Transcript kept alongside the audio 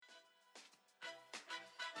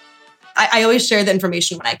I always share the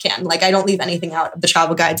information when I can. Like, I don't leave anything out of the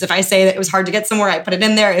travel guides. If I say that it was hard to get somewhere, I put it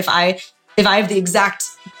in there. If I have the exact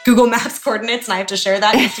Google Maps coordinates and I have to share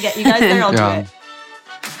that just to get you guys there, I'll do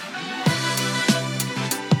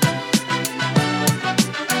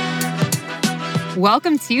it.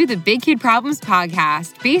 Welcome to the Big Kid Problems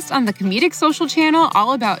podcast, based on the comedic social channel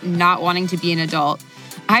all about not wanting to be an adult.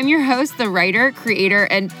 I'm your host, the writer, creator,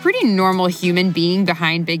 and pretty normal human being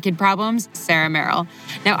behind Big Kid Problems, Sarah Merrill.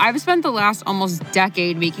 Now, I've spent the last almost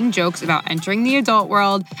decade making jokes about entering the adult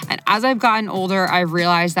world, and as I've gotten older, I've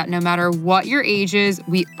realized that no matter what your age is,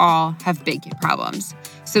 we all have big kid problems.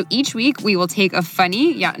 So each week, we will take a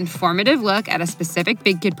funny yet informative look at a specific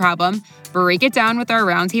big kid problem, break it down with our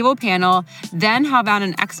roundtable panel, then have on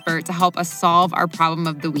an expert to help us solve our problem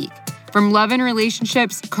of the week. From love and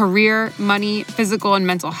relationships, career, money, physical and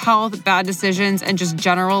mental health, bad decisions, and just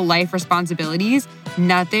general life responsibilities,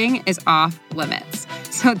 nothing is off limits.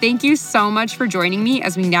 So thank you so much for joining me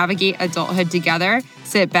as we navigate adulthood together.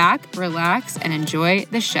 Sit back, relax, and enjoy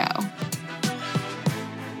the show.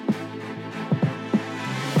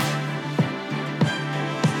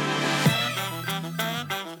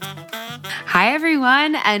 Hi,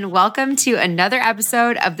 everyone, and welcome to another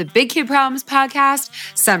episode of the Big Kid Problems podcast,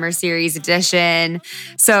 Summer Series Edition.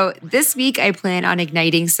 So this week, I plan on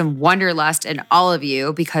igniting some wanderlust in all of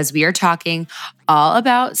you because we are talking all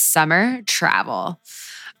about summer travel.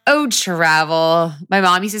 Oh, travel. My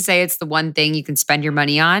mom used to say it's the one thing you can spend your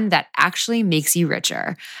money on that actually makes you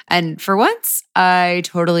richer. And for once, I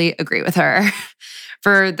totally agree with her.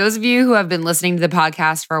 For those of you who have been listening to the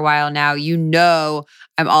podcast for a while now, you know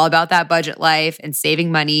I'm all about that budget life and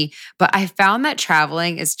saving money, but I found that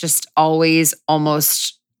traveling is just always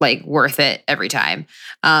almost like worth it every time.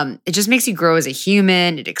 It just makes you grow as a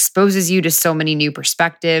human. It exposes you to so many new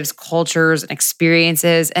perspectives, cultures, and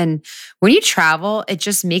experiences. And when you travel, it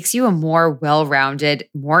just makes you a more well-rounded,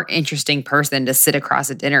 more interesting person to sit across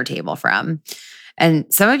a dinner table from. And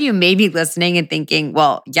some of you may be listening and thinking,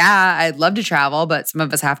 well, yeah, I'd love to travel, but some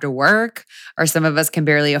of us have to work, or some of us can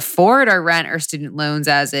barely afford our rent or student loans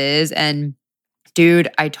as is. And dude,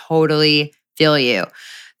 I totally feel you.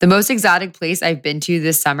 The most exotic place I've been to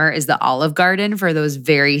this summer is the Olive Garden for those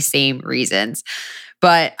very same reasons.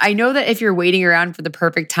 But I know that if you're waiting around for the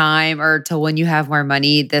perfect time or till when you have more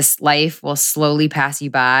money, this life will slowly pass you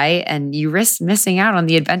by and you risk missing out on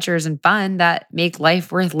the adventures and fun that make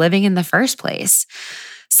life worth living in the first place.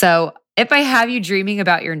 So if I have you dreaming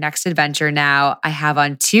about your next adventure now, I have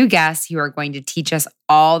on two guests who are going to teach us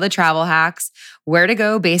all the travel hacks, where to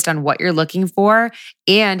go based on what you're looking for,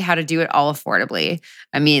 and how to do it all affordably.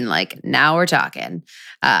 I mean, like, now we're talking.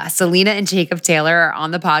 Selena and Jacob Taylor are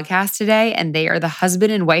on the podcast today, and they are the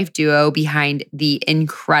husband and wife duo behind the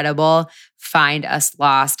incredible Find Us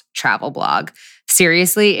Lost travel blog.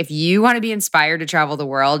 Seriously, if you want to be inspired to travel the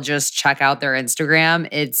world, just check out their Instagram.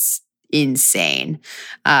 It's insane.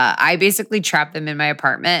 I basically trapped them in my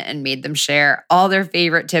apartment and made them share all their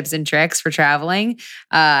favorite tips and tricks for traveling,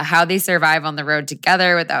 how they survive on the road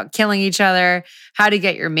together without killing each other, how to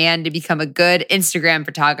get your man to become a good Instagram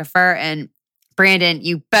photographer. And Brandon,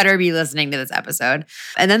 you better be listening to this episode.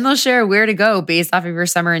 And then they'll share where to go based off of your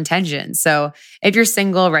summer intentions. So if you're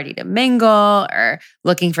single, ready to mingle, or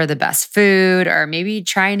looking for the best food, or maybe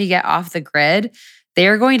trying to get off the grid, they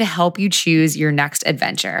are going to help you choose your next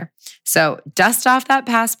adventure. So dust off that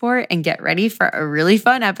passport and get ready for a really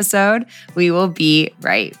fun episode. We will be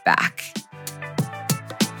right back.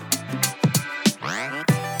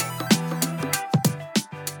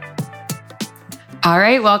 All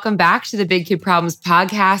right, welcome back to the Big Kid Problems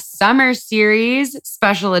podcast Summer Series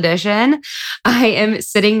Special Edition. I am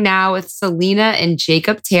sitting now with Selena and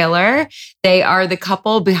Jacob Taylor. They are the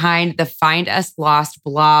couple behind the Find Us Lost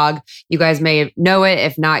blog. You guys may know it.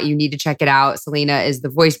 If not, you need to check it out. Selena is the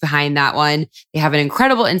voice behind that one. They have an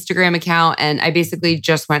incredible Instagram account, and I basically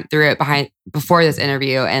just went through it before this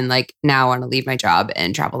interview, and like now I want to leave my job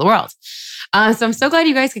and travel the world. So I'm so glad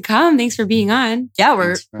you guys could come. Thanks for being on. Yeah,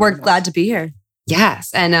 we're glad to be here.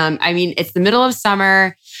 Yes. And I mean, it's the middle of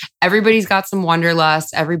summer. Everybody's got some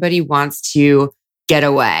wanderlust. Everybody wants to get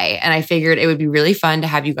away. And I figured it would be really fun to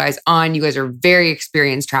have you guys on. You guys are very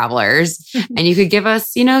experienced travelers and you could give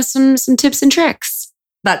us, some tips and tricks.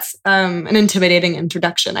 That's an intimidating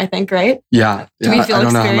introduction, I think, right? Yeah. Do we feel I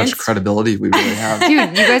don't know how experienced? much credibility we really have.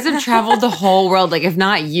 Dude, you guys have traveled the whole world. Like, if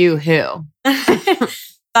not you, who?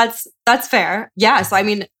 That's fair. Yeah. So, I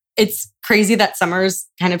mean, it's crazy that summer's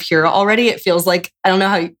kind of here already. It feels like, I don't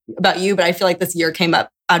know about you, but I feel like this year came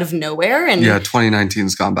up out of nowhere. And yeah,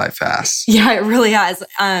 2019's gone by fast. Yeah, it really has.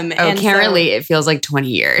 Can't relate. It feels like 20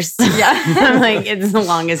 years. Yeah. I'm like, it's the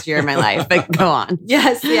longest year of my life, but go on.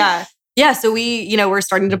 Yes, yeah. Yeah, so we're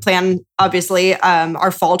starting to plan, obviously,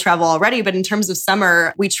 our fall travel already. But in terms of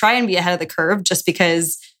summer, we try and be ahead of the curve just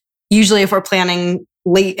because usually if we're planning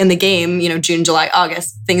late in the game, June, July,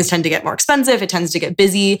 August, things tend to get more expensive. It tends to get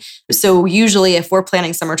busy. So usually if we're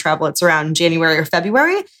planning summer travel, it's around January or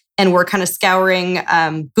February. And we're kind of scouring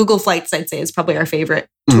Google Flights, I'd say, is probably our favorite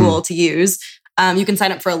tool to use. You can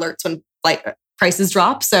sign up for alerts when flight prices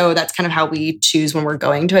drop. So that's kind of how we choose when we're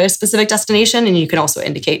going to a specific destination. And you can also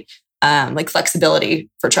indicate flexibility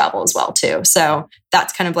for travel as well too. So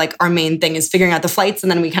that's kind of like our main thing is figuring out the flights,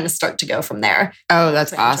 and then we kind of start to go from there. Oh,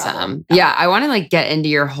 that's awesome. Yeah, I want to get into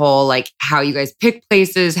your whole how you guys pick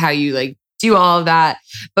places, how you do all of that.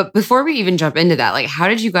 But before we even jump into that, how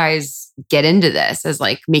did you guys get into this as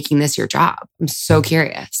making this your job? I'm so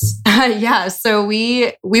curious. Yeah, so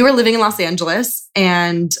we were living in Los Angeles,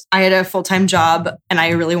 and I had a full-time job, and I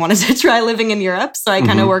really wanted to try living in Europe. So I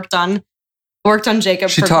kind of worked on Jacob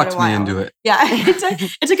for quite a while. She talked me into it. Yeah,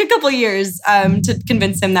 it took a couple of years to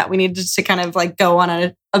convince him that we needed to kind of go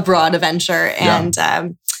on a broad adventure. And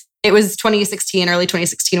it was early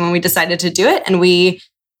 2016 when we decided to do it. And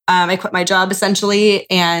I quit my job essentially,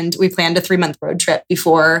 and we planned a 3-month road trip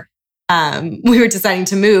before we were deciding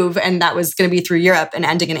to move. And that was going to be through Europe and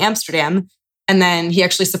ending in Amsterdam. And then he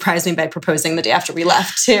actually surprised me by proposing the day after we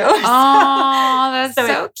left too. Oh, that's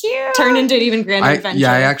so cute. Turned into an even grander adventure.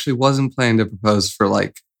 Yeah, I actually wasn't planning to propose for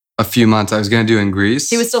a few months. I was going to do it in Greece.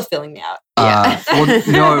 He was still feeling me out. I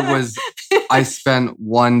spent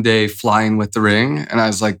one day flying with the ring, and I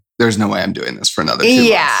was like, there's no way I'm doing this for another 2 months.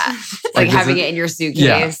 Yeah. Having it in your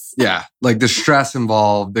suitcase. Yeah. The stress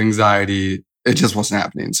involved, the anxiety, it just wasn't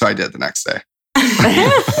happening. So I did the next day.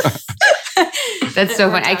 That's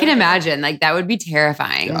so funny. I can imagine that would be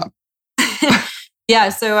terrifying. Yeah.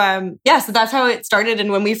 So that's how it started.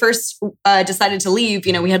 And when we first decided to leave,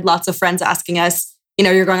 we had lots of friends asking us,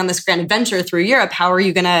 you're going on this grand adventure through Europe. How are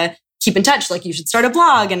you going to keep in touch? You should start a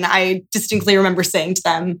blog. And I distinctly remember saying to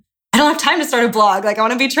them, I don't have time to start a blog. I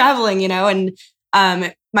want to be traveling, And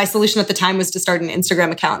my solution at the time was to start an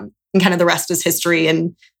Instagram account, and kind of the rest is history.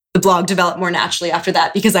 And the blog developed more naturally after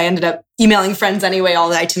that because I ended up emailing friends anyway, all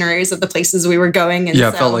the itineraries of the places we were going. And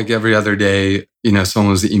it felt like every other day,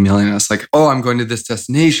 someone was emailing us oh, I'm going to this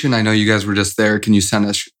destination. I know you guys were just there. Can you send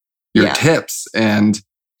us your tips? And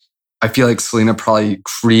I feel like Selena probably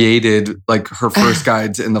created her first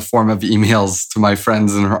guides in the form of emails to my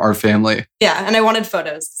friends and our family. Yeah. And I wanted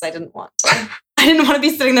photos because I didn't want to be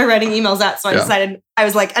sitting there writing emails out. So I decided, I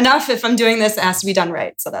was enough. If I'm doing this, it has to be done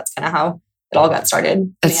right. So that's kind of how it all got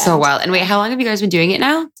started. That's so wild. And wait, how long have you guys been doing it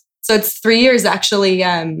now? So it's 3 years actually.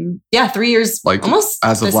 3 years almost.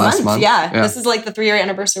 As of last month. Yeah. This is the 3-year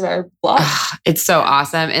anniversary of our blog. It's so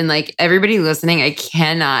awesome. And everybody listening, I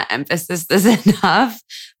cannot emphasize this enough.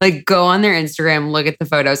 Go on their Instagram, look at the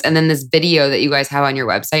photos. And then this video that you guys have on your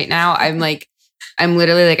website now, I'm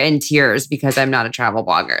literally in tears because I'm not a travel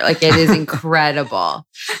blogger. It is incredible.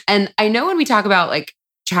 And I know when we talk about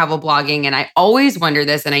travel blogging, and I always wonder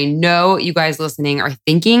this, and I know you guys listening are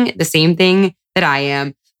thinking the same thing that I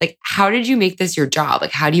am. How did you make this your job?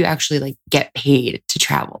 How do you actually get paid to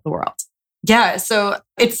travel the world? Yeah, so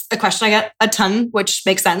it's a question I get a ton, which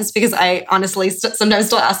makes sense because I honestly sometimes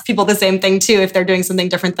still ask people the same thing too if they're doing something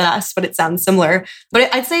different than us, but it sounds similar.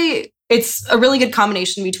 But I'd say it's a really good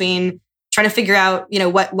combination between trying to figure out,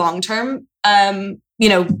 what long-term,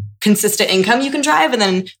 consistent income you can drive, and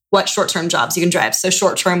then what short-term jobs you can drive. So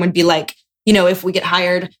short-term would be if we get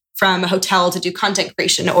hired from a hotel to do content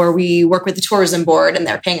creation, or we work with the tourism board and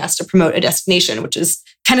they're paying us to promote a destination, which is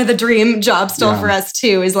kind of the dream job still for us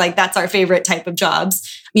too, is that's our favorite type of jobs.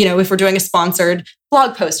 If we're doing a sponsored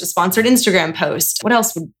blog post, a sponsored Instagram post, what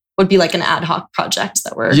else would be an ad hoc project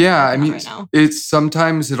that we're right now?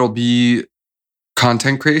 Sometimes it'll be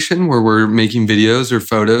content creation where we're making videos or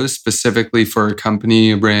photos specifically for a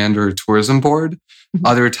company, a brand, or a tourism board. Mm-hmm.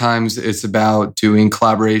 Other times it's about doing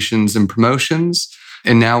collaborations and promotions.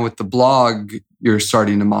 And now with the blog, you're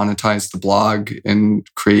starting to monetize the blog and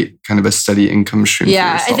create kind of a steady income stream.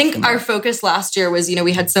 Yeah, I think our focus last year was,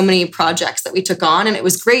 we had so many projects that we took on, and it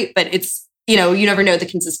was great, but it's, you never know the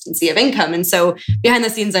consistency of income. And so behind the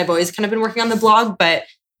scenes, I've always kind of been working on the blog, but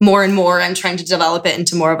more and more, I'm trying to develop it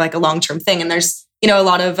into more of a long-term thing. And there's, a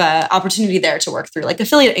lot of opportunity there to work through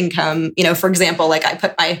affiliate income. For example, I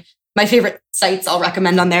put my favorite sites I'll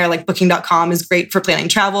recommend on there, booking.com is great for planning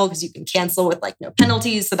travel because you can cancel with no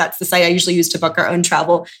penalties. So that's the site I usually use to book our own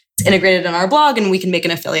travel. It's integrated in our blog and we can make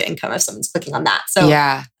an affiliate income if someone's clicking on that. So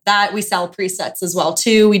that we sell presets as well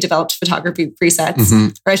too. We developed photography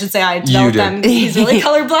presets, or I should say I developed them. He's really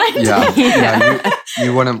colorblind.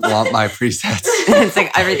 You wouldn't want my presets. It's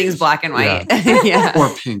like everything's black and white. Or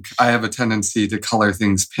pink. I have a tendency to color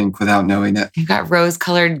things pink without knowing it. You've got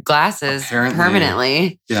rose-colored glasses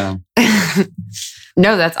permanently. Yeah.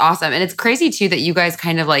 No, that's awesome. And it's crazy too that you guys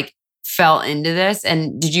kind of like fell into this.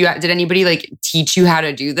 And did anybody like teach you how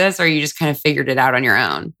to do this, or you just kind of figured it out on your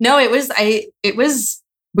own? No,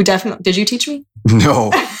 we definitely, did you teach me? No,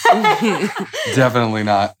 definitely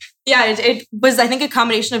not. Yeah, it was, I think, a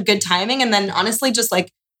combination of good timing and then honestly just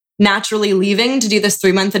like naturally leaving to do this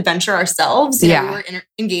 3-month adventure ourselves. We were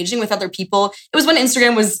engaging with other people. It was when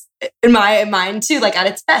Instagram was, in my mind too, like at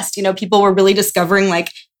its best. People were really discovering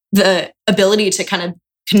like the ability to kind of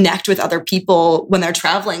connect with other people when they're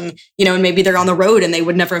traveling, and maybe they're on the road and they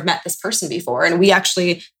would never have met this person before. And we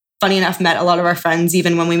actually, funny enough, met a lot of our friends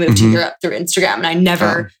even when we moved to Europe through Instagram. And I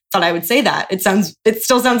never thought I would say that. It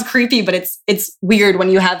still sounds creepy, but it's weird when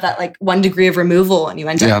you have that like 1 degree of removal and you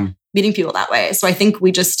end up meeting people that way. So I think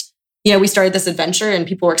we just, we started this adventure and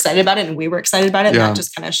people were excited about it and we were excited about it. And that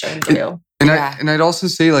just kind of showed through. And I'd also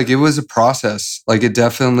say like it was a process. Like it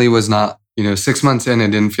definitely was not, 6 months in, it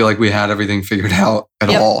didn't feel like we had everything figured out at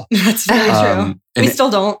all. That's very true. We still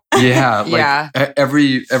don't.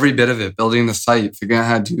 Every bit of it, building the site, figuring out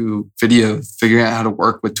how to do video, figuring out how to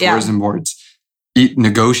work with tourism boards,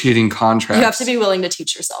 negotiating contracts. You have to be willing to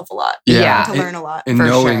teach yourself a lot. To learn a lot. And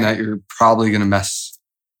knowing that you're probably going to mess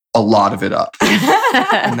a lot of it up.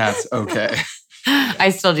 And that's okay. I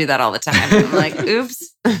still do that all the time. I'm like,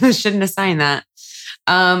 oops, shouldn't have signed that.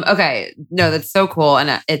 Okay. No, that's so cool.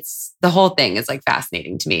 And the whole thing is like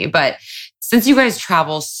fascinating to me. But since you guys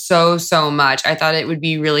travel so much, I thought it would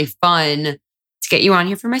be really fun to get you on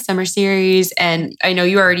here for my summer series. And I know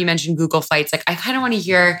you already mentioned Google Flights. Like I kind of want to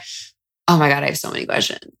hear, oh my God, I have so many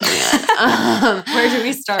questions. Oh where do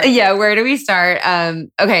we start? Yeah. Where do we start?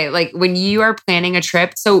 Okay. Like when you are planning a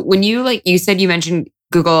trip. So when you you mentioned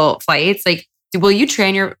Google Flights, like, will you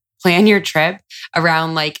plan your trip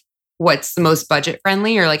around like what's the most budget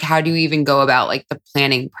friendly, or like how do you even go about like the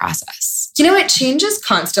planning process? It changes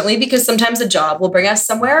constantly because sometimes a job will bring us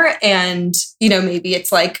somewhere and, maybe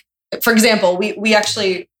it's like, for example, we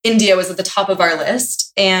actually, India was at the top of our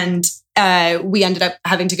list and we ended up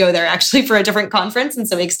having to go there actually for a different conference. And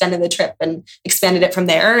so we extended the trip and expanded it from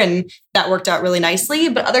there. And that worked out really nicely.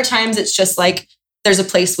 But other times it's just like, there's a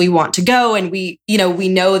place we want to go and we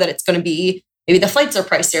know that it's going to be, maybe the flights are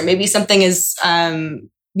pricier. Maybe something is,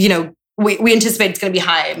 we anticipate it's going to be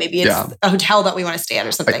high. Maybe it's a hotel that we want to stay at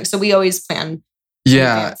or something. So we always plan.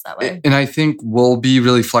 Yeah. That way. And I think we'll be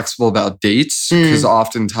really flexible about dates because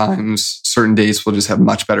oftentimes certain dates will just have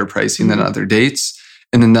much better pricing than other dates.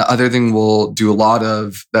 And then the other thing we'll do a lot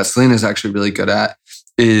of that Selena's actually really good at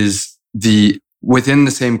is within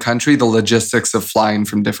the same country, the logistics of flying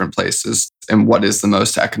from different places and what is the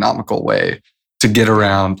most economical way to get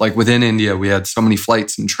around. Like within India, we had so many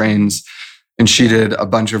flights and trains. And she did a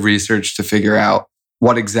bunch of research to figure out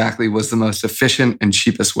what exactly was the most efficient and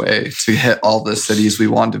cheapest way to hit all the cities we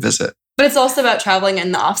wanted to visit. But it's also about traveling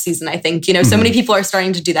in the off season, I think. So many people are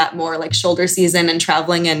starting to do that more, like shoulder season and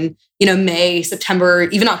traveling in, May, September,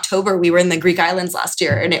 even October. We were in the Greek islands last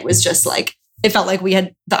year and it was just like, it felt like we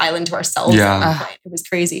had the island to ourselves. Yeah. It was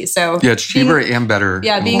crazy. So it's cheaper and better.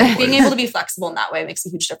 Yeah, being able to be flexible in that way makes a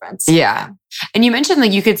huge difference. Yeah. And you mentioned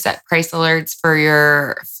like you could set price alerts for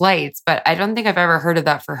your flights, but I don't think I've ever heard of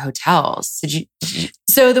that for hotels. Did you?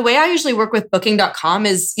 So the way I usually work with Booking.com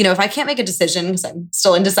is, if I can't make a decision because I'm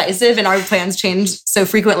still indecisive and our plans change so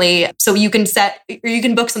frequently, so you can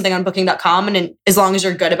book something on Booking.com, and as long as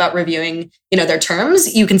you're good about reviewing, their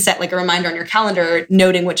terms, you can set like a reminder on your calendar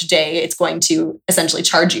noting which day it's going to essentially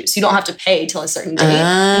charge you. So you don't have to pay till a certain date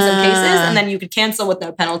in some cases, and then you could cancel with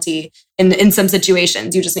no penalty. In some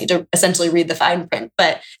situations, you just need to essentially read the fine print.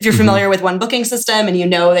 But if you're familiar with one booking system and you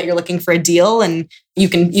know that you're looking for a deal, and you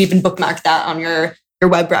can even bookmark that on your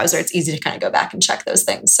web browser, it's easy to kind of go back and check those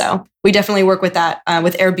things. So we definitely work with that.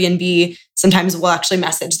 With Airbnb, sometimes we'll actually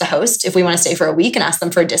message the host if we want to stay for a week and ask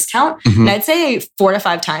them for a discount. And I'd say 4 to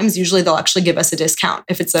 5 times, usually they'll actually give us a discount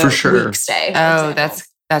if it's a week stay. Oh,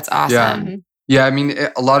 that's awesome. Yeah, I mean,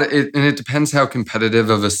 a lot of it, and it depends how competitive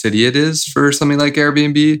of a city it is for something like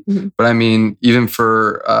Airbnb. But I mean, even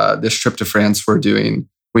for this trip to France we're doing,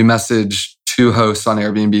 we messaged 2 hosts on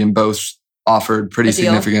Airbnb and both offered pretty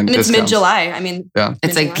significant discounts. And it's mid-July. I mean,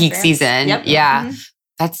 it's like peak season. Yep. Yeah.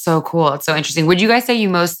 That's so cool. It's so interesting. Would you guys say you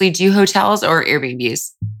mostly do hotels or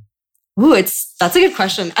Airbnbs? Ooh, that's a good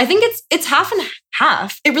question. I think it's half and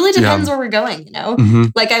half. It really depends where we're going, you know? Mm-hmm.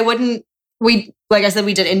 Like like I said,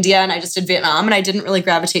 we did India and I just did Vietnam, and I didn't really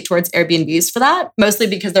gravitate towards Airbnbs for that, mostly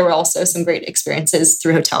because there were also some great experiences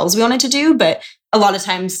through hotels we wanted to do. But a lot of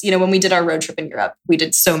times, you know, when we did our road trip in Europe, we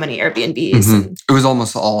did so many Airbnbs. Mm-hmm. It was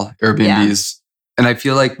almost all Airbnbs. And I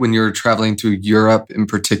feel like when you're traveling to Europe in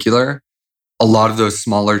particular, a lot of those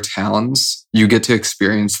smaller towns, you get to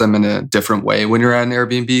experience them in a different way when you're at an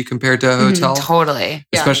Airbnb compared to a hotel. Totally.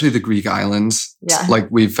 Especially the Greek islands. Yeah. Like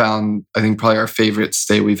we found, I think probably our favorite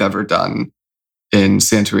stay we've ever done in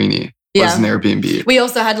Santorini was an Airbnb. We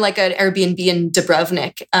also had like an Airbnb in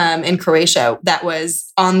Dubrovnik in Croatia that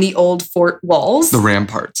was on the old fort walls. The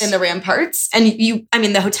ramparts. And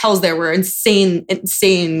the hotels there were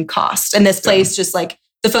insane cost. And this place just like,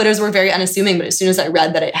 the photos were very unassuming, but as soon as I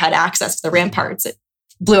read that it had access to the ramparts, it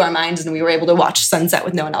blew our minds, and we were able to watch sunset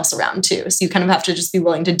with no one else around too. So you kind of have to just be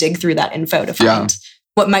willing to dig through that info to find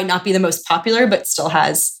what might not be the most popular, but still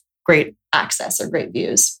has great access or great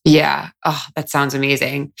views. Yeah. Oh, that sounds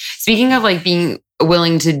amazing. Speaking of like being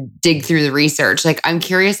willing to dig through the research, like I'm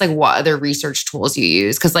curious like what other research tools you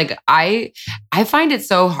use, because like I find it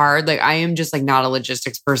so hard. Like I am just like not a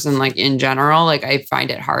logistics person like in general. Like I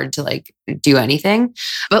find it hard to like do anything,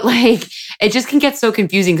 but like it just can get so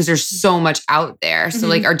confusing because there's so much out there. So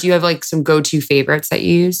like do you have like some go-to favorites that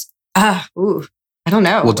you use? I don't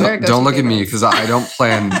know. Well, don't look at me because I don't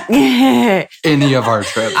plan any of our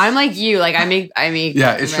trips. I'm like you. Like I make.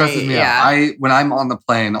 Yeah, it stresses me out. When I'm on the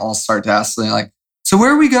plane, I'll start to ask something like, "So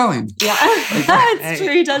where are we going?" Yeah, it's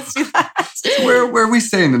true. He does do that. Where are we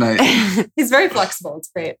staying tonight? He's very flexible.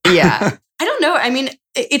 It's great. Yeah. I don't know. I mean,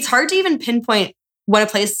 it's hard to even pinpoint when a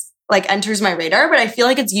place like enters my radar, but I feel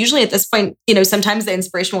like it's usually at this point, you know, sometimes the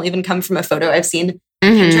inspiration will even come from a photo I've seen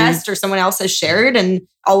Pinterest or someone else has shared, and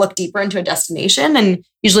I'll look deeper into a destination and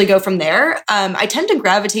usually go from there. I tend to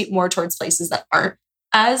gravitate more towards places that aren't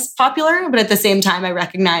as popular, but at the same time, I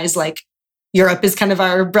recognize like Europe is kind of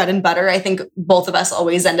our bread and butter. I think both of us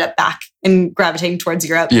always end up back and gravitating towards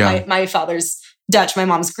Europe. Yeah. My father's Dutch, my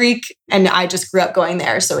mom's Greek, and I just grew up going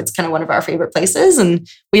there. So it's kind of one of our favorite places. And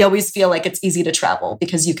we always feel like it's easy to travel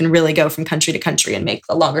because you can really go from country to country and make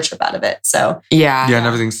a longer trip out of it. So yeah, and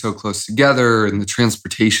everything's so close together and the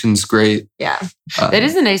transportation's great. Yeah. That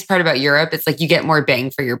is the nice part about Europe. It's like you get more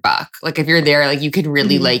bang for your buck. Like if you're there, like you can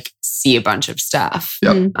really like see a bunch of stuff.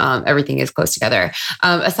 Yep. Everything is close together.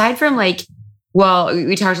 Aside from like, well,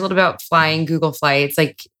 we talked a little about flying Google Flights.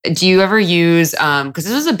 Like, do you ever use, because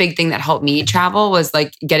this was a big thing that helped me travel, was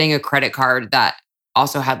like getting a credit card that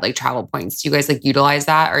also had like travel points. Do you guys like utilize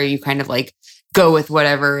that, or you kind of like go with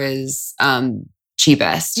whatever is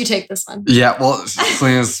cheapest? You take this one. Yeah, well,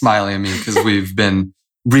 Selena's smiling at me because we've been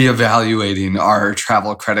reevaluating our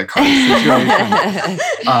travel credit card situation.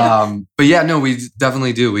 But yeah, no, we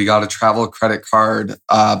definitely do. We got a travel credit card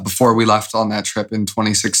before we left on that trip in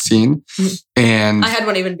 2016. And I had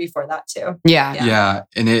one even before that too. Yeah.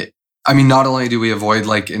 And not only do we avoid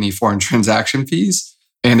like any foreign transaction fees,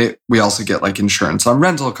 and we also get like insurance on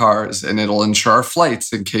rental cars, and it'll insure our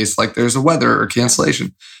flights in case like there's a weather or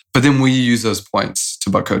cancellation. But then we use those points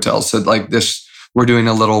to book hotels. So like we're doing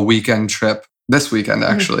a little weekend trip this weekend,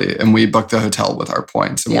 actually. And we booked the hotel with our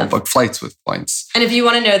points, and we'll book flights with points. And if you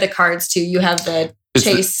want to know the cards too, you have the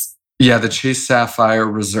Chase. The Chase Sapphire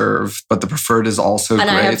Reserve, but the preferred is also great.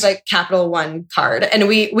 And I have the Capital One card. And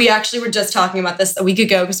we actually were just talking about this a week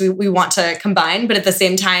ago because we want to combine. But at the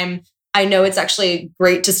same time, I know it's actually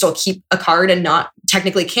great to still keep a card and not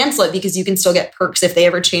technically cancel it, because you can still get perks if they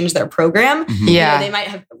ever change their program. Yeah. They might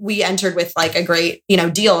have, we entered with like a great,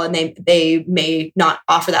 deal, and they may not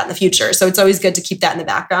offer that in the future. So it's always good to keep that in the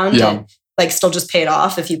background and like still just pay it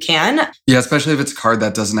off if you can. Yeah. Especially if it's a card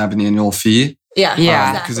that doesn't have an annual fee.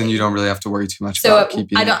 Yeah. Because then you don't really have to worry too much about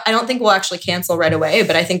keeping it. I don't think we'll actually cancel right away,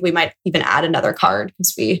 but I think we might even add another card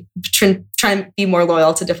because we try and be more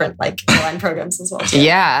loyal to different like airline programs as well. Too.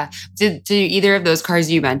 Yeah. Do either of those cards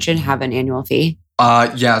you mentioned have an annual fee?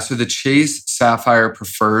 So the Chase Sapphire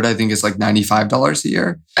Preferred, I think, is like $95 a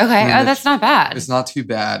year. Okay. That's not bad. It's not too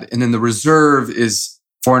bad. And then the Reserve is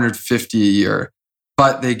 $450 a year,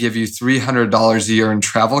 but they give you $300 a year in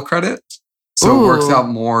travel credit. So It works out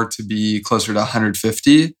more to be closer to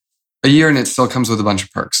 $150 a year, and it still comes with a bunch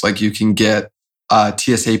of perks. Like you can get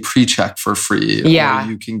TSA pre-check for free. Yeah.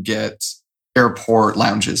 Or you can get airport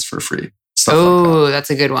lounges for free. Oh, that's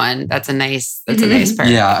a good one. That's a nice perk.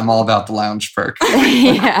 Yeah, I'm all about the lounge perk.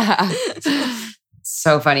 Yeah.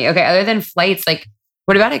 So funny. Okay, other than flights, like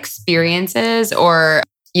what about experiences, or,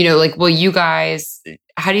 like, how do you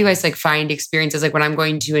guys like find experiences? Like when I'm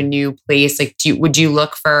going to a new place, like would you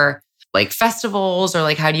look for like festivals, or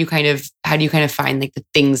like how do you kind of find like the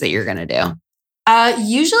things that you're gonna do?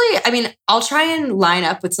 Usually, I mean, I'll try and line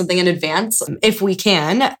up with something in advance if we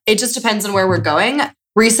can. It just depends on where we're going.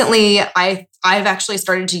 Recently, I've actually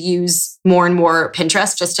started to use more and more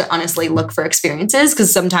Pinterest just to honestly look for experiences,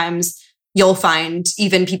 because sometimes you'll find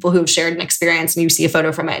even people who've shared an experience and you see a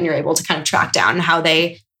photo from it and you're able to kind of track down how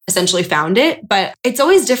they essentially found it. But it's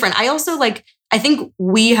always different. I also I think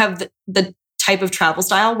we have the type of travel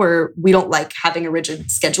style where we don't like having a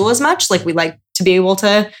rigid schedule as much. Like we like to be able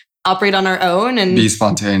to operate on our own and be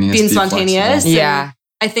spontaneous. And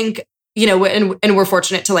I think, and we're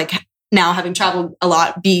fortunate to like now, having traveled a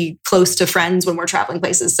lot, be close to friends when we're traveling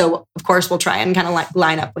places. So of course we'll try and kind of like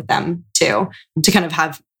line up with them too, to kind of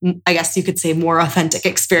have, I guess you could say, more authentic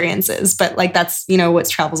experiences. But like that's, what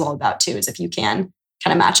travel's all about too, is if you can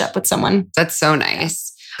kind of match up with someone. That's so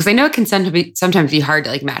nice. Because I know it can sometimes be hard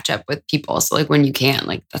to like match up with people. So like when you can,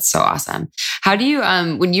 like that's so awesome. How do you,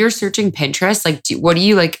 when you're searching Pinterest, like what do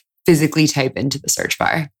you like physically type into the search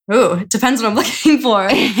bar? Oh, it depends what I'm looking for.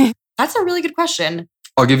 That's a really good question.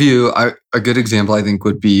 I'll give you a good example, I think,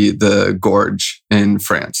 would be the gorge in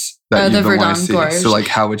France that the Verdun see. Gorge. So like,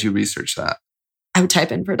 how would you research that? I would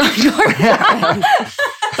type in Verdun Gorge.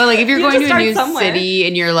 But like if you're going to a new city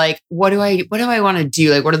and you're like, what do I want to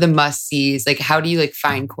do? Like, what are the must-sees? Like, how do you like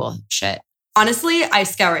find cool shit? Honestly, I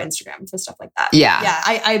scour Instagram for stuff like that. Yeah. Yeah.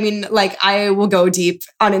 I mean, like I will go deep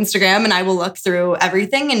on Instagram and I will look through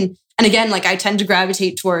everything. And again, like I tend to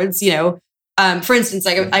gravitate towards, for instance,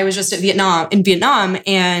 like I was just in Vietnam,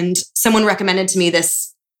 and someone recommended to me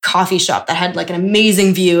this coffee shop that had like an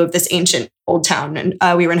amazing view of this ancient old town.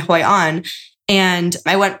 And we were in Hoi An. And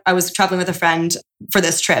I was traveling with a friend for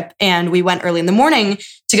this trip, and we went early in the morning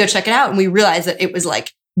to go check it out. And we realized that it was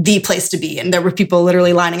like the place to be. And there were people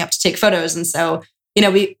literally lining up to take photos. And so,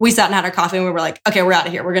 we sat and had our coffee and we were like, okay, we're out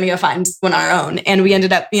of here. We're going to go find one on our own. And we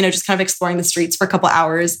ended up, just kind of exploring the streets for a couple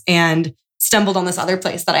hours and stumbled on this other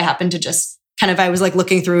place that I happened to just I was like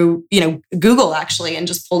looking through, Google actually, and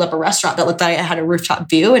just pulled up a restaurant that looked like it had a rooftop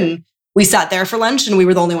view. And we sat there for lunch and we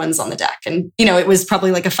were the only ones on the deck. And, it was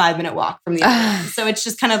probably like a 5-minute walk from the other. So it's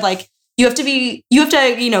just kind of like, you have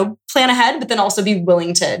to, plan ahead, but then also be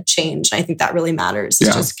willing to change. And I think that really matters.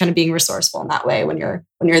 It's just kind of being resourceful in that way when you're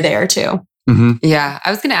there too. Mm-hmm. Yeah.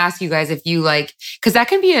 I was going to ask you guys if you like, because that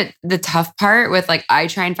can be the tough part with like, I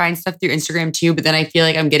try and find stuff through Instagram too, but then I feel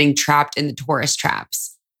like I'm getting trapped in the tourist traps.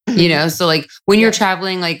 So like when you're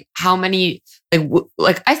traveling, like how many,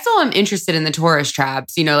 like I still am interested in the tourist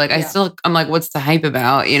traps, I'm like, what's the hype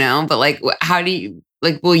about, but like, how do you,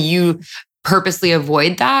 like, will you purposely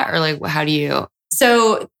avoid that? Or like, how do you?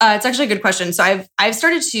 So it's actually a good question. So I've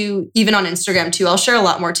started to, even on Instagram too, I'll share a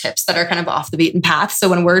lot more tips that are kind of off the beaten path. So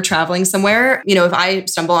when we're traveling somewhere, if I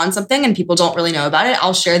stumble on something and people don't really know about it,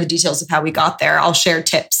 I'll share the details of how we got there. I'll share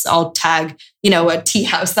tips. I'll tag, a tea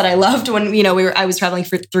house that I loved when, I was traveling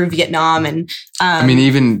through Vietnam. And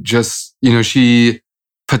even just, she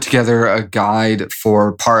put together a guide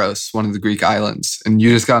for Paros, one of the Greek islands. And you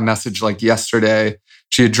just got a message like yesterday.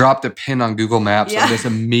 She had dropped a pin on Google Maps of this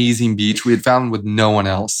amazing beach we had found with no one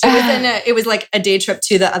else. It was like a day trip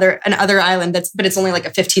to another island. But it's only like a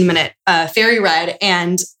 15-minute ferry ride,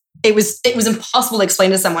 and it was impossible to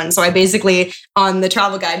explain to someone. So I basically, on the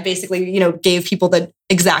travel guide, gave people the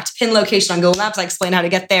exact pin location on Google Maps. I explained how to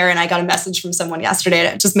get there, and I got a message from someone yesterday,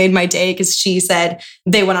 and it just made my day because she said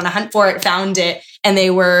they went on a hunt for it, found it, and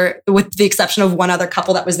they were, with the exception of one other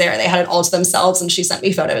couple that was there, they had it all to themselves, and she sent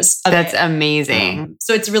me photos of That's it. amazing.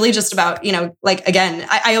 So it's really just about, like, again,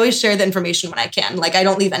 I always share the information when I can. Like, I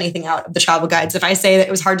don't leave anything out of the travel guides. If I say that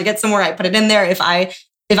it was hard to get somewhere, I put it in there. If I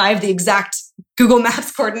have the exact Google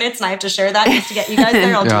Maps coordinates and I have to share that just to get you guys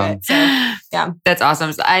there, I'll do it. So, yeah. That's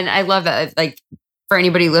awesome. And I love that. Like, for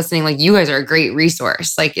anybody listening, like you guys are a great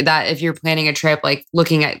resource. Like that, if you're planning a trip, like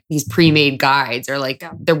looking at these pre-made guides are like,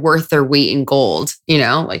 they're worth their weight in gold,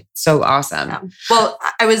 like so awesome. Yeah. Well,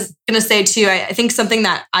 I was going to say too, I think something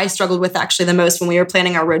that I struggled with actually the most when we were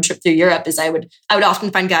planning our road trip through Europe is I would often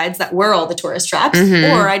find guides that were all the tourist traps,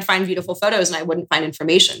 or I'd find beautiful photos and I wouldn't find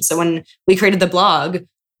information. So when we created the blog,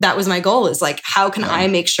 that was my goal, is like, how can I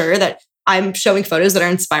make sure that I'm showing photos that are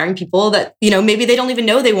inspiring people that, maybe they don't even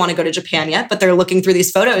know they want to go to Japan yet, but they're looking through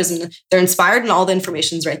these photos and they're inspired and all the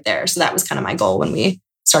information's right there. So that was kind of my goal when we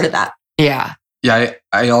started that. Yeah. Yeah.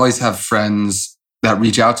 I always have friends that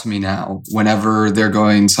reach out to me now whenever they're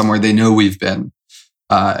going somewhere they know we've been.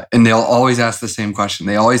 And they'll always ask the same question.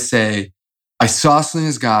 They always say, I saw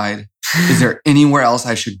Selena's guide. Is there anywhere else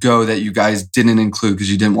I should go that you guys didn't include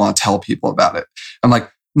because you didn't want to tell people about it? I'm like,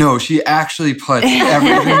 No, she actually puts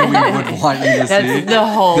everything we would want you to see. That's the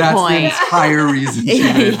whole That's point. the entire reason she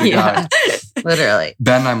made the guide. Literally.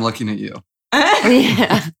 Ben, I'm looking at you.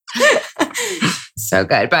 Yeah. So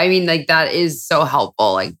good. But I mean, like, that is so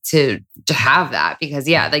helpful, like, to have that, because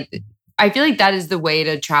like, I feel like that is the way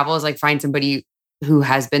to travel, is like find somebody who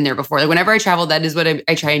has been there before. Like, whenever I travel, that is what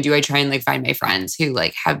I try and do. I try and like find my friends who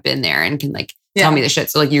like have been there and can like tell me the shit.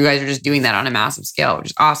 So like, you guys are just doing that on a massive scale,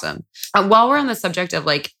 which is awesome. While we're on the subject of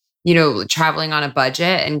like, you know, traveling on a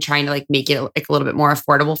budget and trying to like make it like a little bit more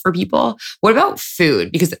affordable for people, what about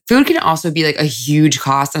food? Because food can also be like a huge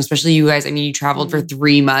cost, and especially you guys, I mean, you traveled for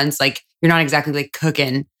 3 months, like you're not exactly like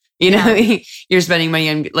cooking, you know, you're spending money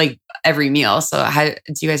on like every meal. So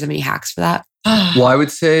do you guys have any hacks for that? Well, I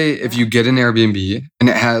would say if you get an Airbnb and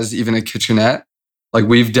it has even a kitchenette, like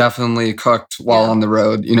we've definitely cooked while on the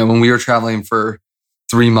road. You know, when we were traveling for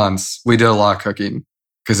 3 months, we did a lot of cooking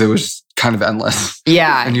because it was kind of endless.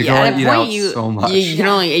 Yeah. And you can only eat out so much.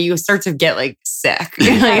 You start to get like sick.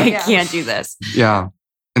 Like, I can't do this. Yeah.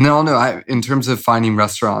 And then I'll know, in terms of finding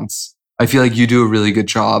restaurants, I feel like you do a really good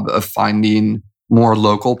job of finding more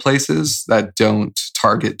local places that don't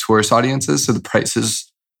target tourist audiences. So the prices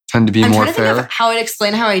tend to be more fair. Think of how I'd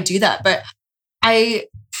explain how I do that, but I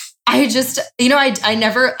just, you know, I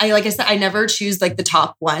never choose like the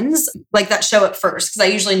top ones like that show up first, because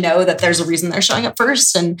I usually know that there's a reason they're showing up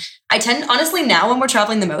first. And I tend, honestly, now when we're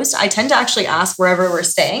traveling the most, I tend to actually ask wherever we're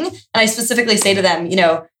staying. And I specifically say to them, you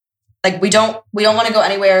know, like we don't want to go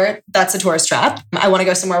anywhere that's a tourist trap. I want to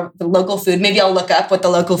go somewhere with local food. Maybe I'll look up what the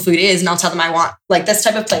local food is and I'll tell them I want like this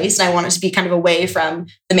type of place and I want it to be kind of away from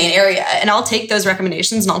the main area. And I'll take those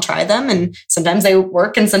recommendations and I'll try them. And sometimes they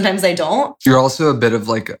work and sometimes they don't. You're also a bit of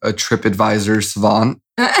like a TripAdvisor savant.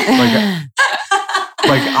 Like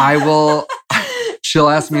I will, she'll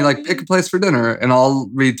ask me like, pick a place for dinner, and I'll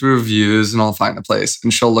read through reviews and I'll find the place,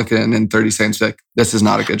 and she'll look in 30 seconds like, this is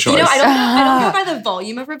not a good choice. You know, I don't go by the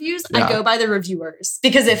volume of reviews. I go by the reviewers,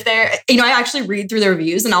 because if they're, you know, I actually read through the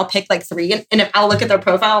reviews and I'll pick like 3, and if I'll look at their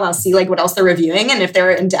profile and I'll see like what else they're reviewing. And if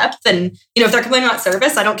they're in depth, and you know, if they're complaining about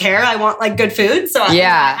service, I don't care. I want like good food. So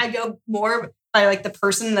I go more by like the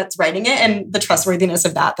person that's writing it and the trustworthiness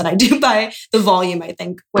of that than I do by the volume, I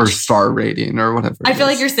think. Or star rating or whatever. I feel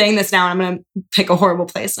like you're saying this now and I'm going to pick a horrible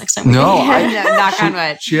place next time. No, knock on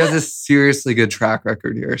wood. She has a seriously good track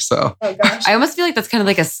record here. So I almost feel like that's kind of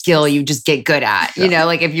like a skill you just get good at, you know,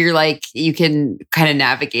 like if you're like, you can kind of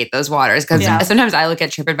navigate those waters. Because sometimes I look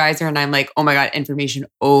at TripAdvisor and I'm like, oh my God, information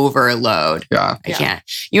overload. Yeah. I can't.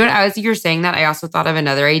 You know what? As you were saying that, I also thought of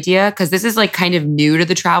another idea, because this is like kind of new to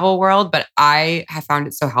the travel world, but I have found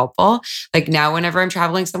it so helpful. Like now, whenever I'm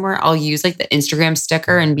traveling somewhere, I'll use like the Instagram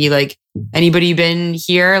sticker and be like, anybody been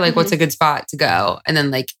here? Like, what's a good spot to go? And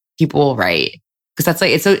then like people will write. Because that's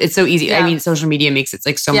like, it's so easy. I mean, social media makes it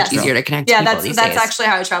like so much easier to connect to people these days. That's actually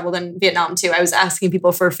how I traveled in Vietnam too. I was asking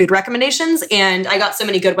people for food recommendations and I got so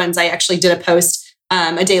many good ones. I actually did a post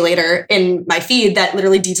a day later in my feed that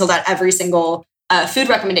literally detailed out every single food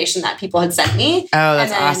recommendation that people had sent me. Oh,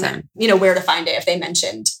 that's awesome. You know, where to find it if they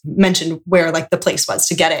mentioned where like the place was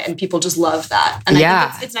to get it. And people just love that. And I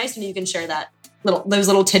think it's nice when you can share that those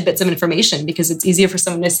little tidbits of information, because it's easier for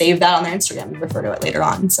someone to save that on their Instagram and refer to it later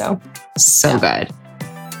on. So good.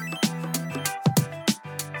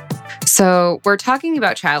 So we're talking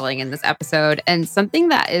about traveling in this episode, and something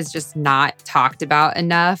that is just not talked about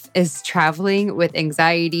enough is traveling with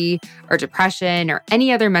anxiety or depression or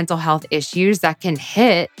any other mental health issues that can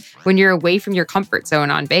hit when you're away from your comfort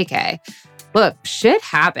zone on vacay. Look, shit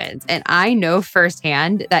happens. And I know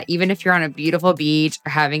firsthand that even if you're on a beautiful beach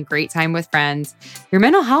or having great time with friends, your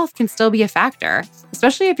mental health can still be a factor,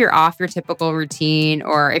 especially if you're off your typical routine,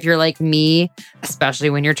 or if you're like me, especially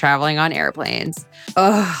when you're traveling on airplanes.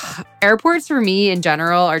 Ugh. Airports for me in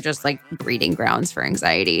general are just like breeding grounds for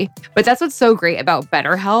anxiety. But that's what's so great about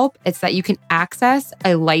BetterHelp. It's that you can access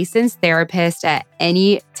a licensed therapist at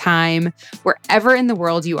any time, wherever in the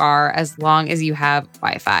world you are, as long as you have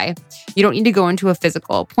Wi-Fi. You don't need to go into a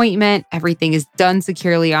physical appointment. Everything is done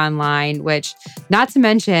securely online, which, not to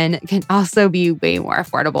mention, can also be way more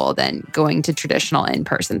affordable than going to traditional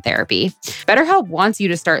in-person therapy. BetterHelp wants you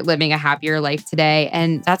to start living a happier life today,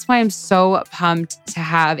 and that's why I'm so pumped to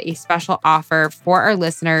have a special offer for our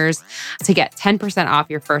listeners to get 10% off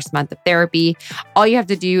your first month of therapy. All you have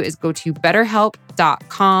to do is go to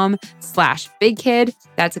BetterHelp.com/BigKid.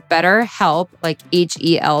 That's BetterHelp, like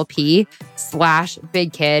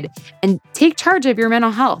HELP/BigKid, and take charge of your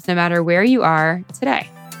mental health no matter where you are today.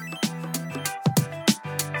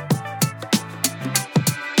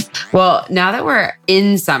 Well, now that we're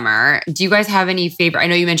in summer, do you guys have any favorite? I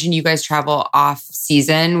know you mentioned you guys travel off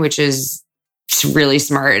season, which is really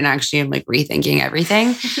smart and actually I'm like rethinking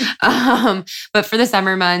everything. But for the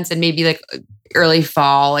summer months and maybe like early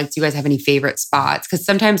fall, like, do you guys have any favorite spots? Because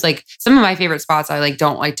sometimes like some of my favorite spots I like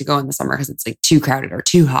don't like to go in the summer because it's like too crowded or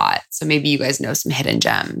too hot. So maybe you guys know some hidden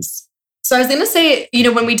gems. So I was going to say,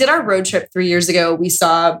 when we did our road trip 3 years ago, we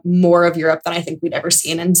saw more of Europe than I think we'd ever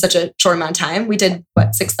seen in such a short amount of time. We did,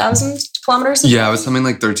 6,000 kilometers? Yeah, it was something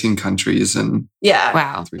like 13 countries. And yeah.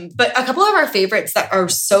 Wow. But a couple of our favorites that are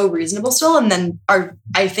so reasonable still and then are,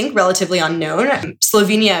 I think, relatively unknown.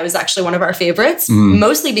 Slovenia was actually one of our favorites,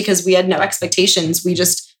 mostly because we had no expectations.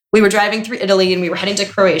 We were driving through Italy and we were heading to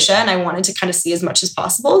Croatia and I wanted to kind of see as much as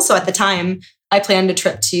possible. So at the time, I planned a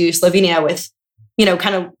trip to Slovenia with,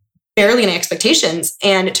 kind of barely any expectations.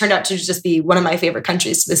 And it turned out to just be one of my favorite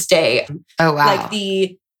countries to this day. Oh, wow. Like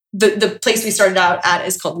the place we started out at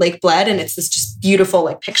is called Lake Bled. And it's this just beautiful,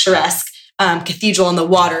 like picturesque cathedral in the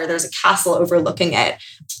water. There's a castle overlooking it.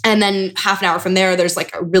 And then half an hour from there, there's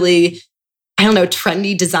like a really,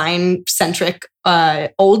 trendy design centric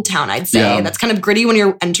old town, I'd say. Yeah. That's kind of gritty when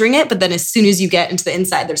you're entering it. But then as soon as you get into the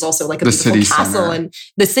inside, there's also like a beautiful castle center. And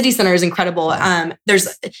the city center is incredible. There's,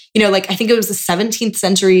 I think it was a 17th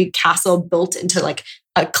century castle built into like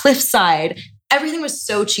a cliffside. Everything was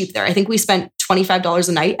so cheap there. I think we spent $25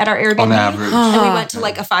 a night at our Airbnb. On average. And we went to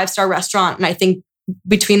like a 5-star restaurant. And I think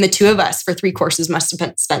between the two of us for 3 courses must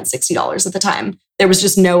have spent $60 at the time. There was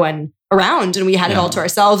just no one around and we had it all to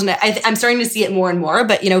ourselves. And I'm starting to see it more and more,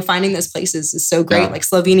 but finding those places is so great. Yeah. Like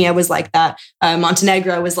Slovenia was like that.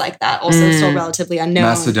 Montenegro was like that. Also still relatively unknown.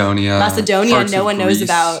 Macedonia, no one knows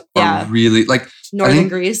about. Yeah. Really like Northern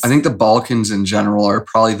Greece. I think the Balkans in general are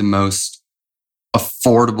probably the most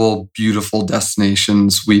affordable, beautiful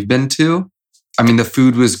destinations we've been to. I mean, the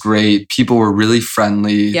food was great. People were really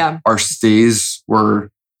friendly. Yeah. Our stays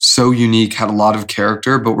were so unique, had a lot of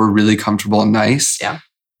character, but were really comfortable and nice. Yeah.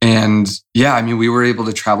 And we were able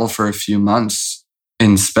to travel for a few months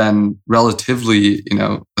and spend relatively,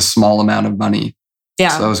 a small amount of money. Yeah.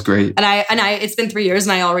 So that was great. And I it's been 3 years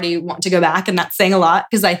and I already want to go back. And that's saying a lot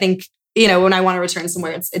because I think, when I want to return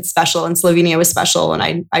somewhere, it's special. And Slovenia was special.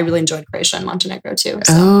 And I really enjoyed Croatia and Montenegro too.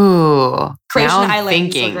 So. Oh, Croatian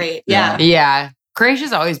islands were great. Yeah. Yeah.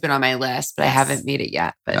 Croatia's always been on my list, but I haven't made it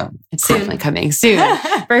yet. But it's definitely coming soon.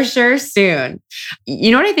 For sure, soon.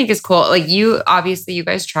 You know what I think is cool? Like you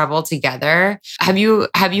guys travel together. Have you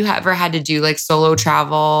ever had to do like solo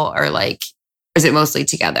travel or like, is it mostly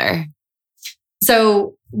together?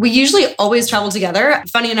 So we usually always travel together.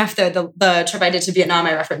 Funny enough, though, the trip I did to Vietnam,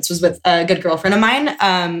 I referenced, was with a good girlfriend of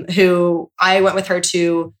mine who I went with her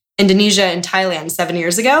to Indonesia and Thailand 7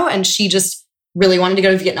 years ago. And she just really wanted to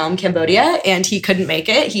go to Vietnam, Cambodia, and he couldn't make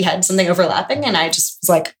it. He had something overlapping and I just was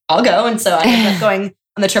like, I'll go. And so I ended up going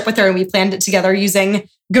on the trip with her and we planned it together using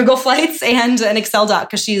Google Flights and an Excel doc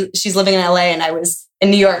because she's living in LA and I was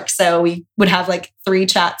in New York. So we would have like 3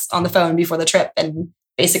 chats on the phone before the trip and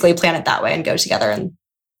basically plan it that way and go together. And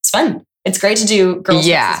it's fun. It's great to do girls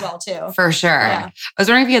trips as well too. For sure. Yeah. I was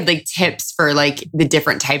wondering if you had like tips for like the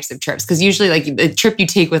different types of trips. Cause usually like the trip you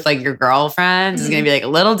take with like your girlfriend is going to be like a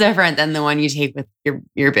little different than the one you take with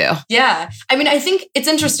your boo. Yeah. I mean, I think it's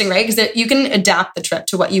interesting, right? Cause you can adapt the trip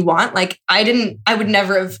to what you want. Like I would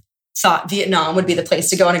never have thought Vietnam would be the place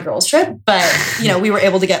to go on a girls trip, but we were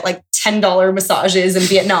able to get like $10 massages in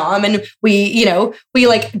Vietnam. And we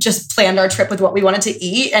like just planned our trip with what we wanted to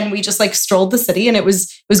eat. And we just like strolled the city and it was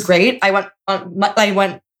great. I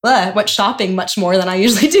went shopping much more than I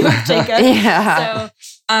usually do with Jacob. Yeah.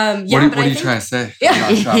 So, what are you trying to say?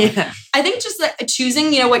 Yeah. I think just like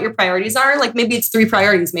choosing, what your priorities are. Like maybe it's 3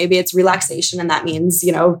 priorities. Maybe it's relaxation. And that means,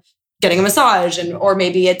 getting a massage or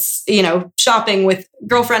maybe it's, shopping with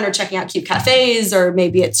girlfriend or checking out cute cafes, or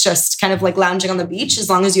maybe it's just kind of like lounging on the beach. As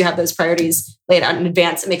long as you have those priorities laid out in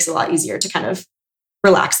advance, it makes it a lot easier to kind of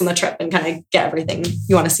relax on the trip and kind of get everything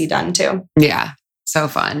you want to see done too. Yeah. So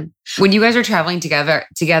fun. When you guys are traveling together,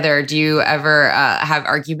 do you ever have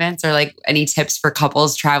arguments or like any tips for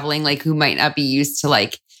couples traveling, like who might not be used to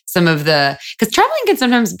like some of because traveling can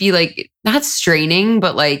sometimes be like not straining,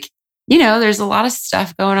 but like, there's a lot of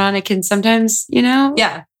stuff going on. It can sometimes,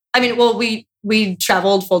 Yeah. I mean, well, we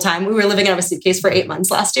traveled full time. We were living out of a suitcase for 8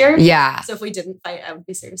 months last year. Yeah. So if we didn't fight, I would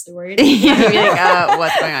be seriously worried. You'd be like,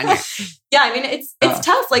 what's going on here? Yeah. I mean, it's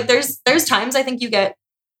tough. Like there's times I think you get,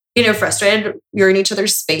 frustrated. You're in each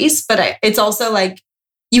other's space, but it's also like,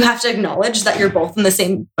 you have to acknowledge that you're both in the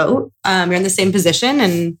same boat. You're in the same position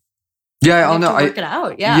and work it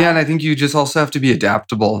out. Yeah. Yeah. And I think you just also have to be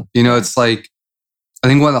adaptable. It's like, I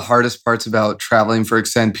think one of the hardest parts about traveling for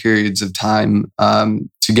extended periods of time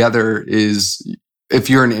together is if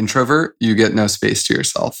you're an introvert, you get no space to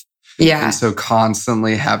yourself. Yeah. And so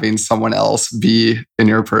constantly having someone else be in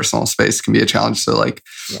your personal space can be a challenge. So like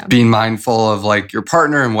being mindful of like your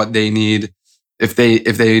partner and what they need. If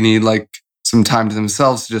they need like some time to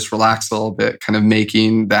themselves to just relax a little bit, kind of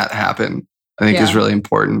making that happen, I think is really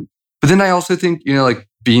important. But then I also think, like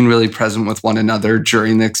being really present with one another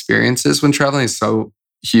during the experiences when traveling is so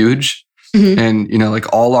huge. Mm-hmm. And,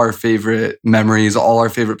 like all our favorite memories, all our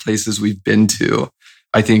favorite places we've been to,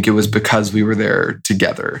 I think it was because we were there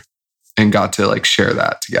together and got to like share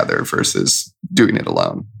that together versus doing it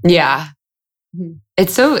alone. Yeah.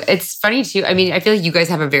 It's funny too. I mean, I feel like you guys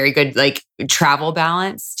have a very good like travel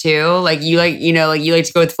balance too. Like you like you like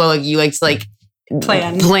to go with the flow. Like you like to like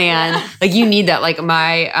plan. Like you need that. Like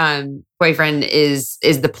my boyfriend is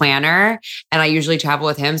the planner, and I usually travel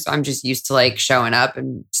with him. So I'm just used to like showing up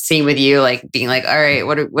and seeing with you, like being like, all right,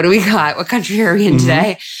 what do we got? What country are we in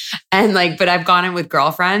today? And like, but I've gone in with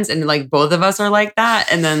girlfriends, and like both of us are like that.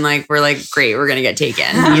 And then like we're like, great, we're gonna get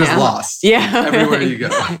taken. You're just lost. Yeah, everywhere you go.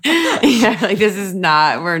 Yeah, like this is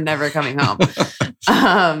not. We're never coming home.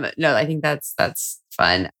 No, I think that's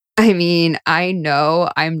fun. I mean, I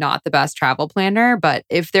know I'm not the best travel planner, but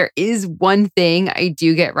if there is one thing I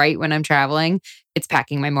do get right when I'm traveling, it's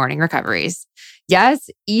packing my morning recoveries. Yes,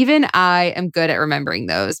 even I am good at remembering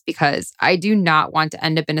those because I do not want to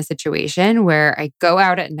end up in a situation where I go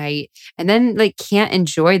out at night and then like can't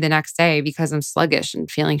enjoy the next day because I'm sluggish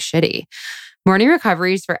and feeling shitty. Morning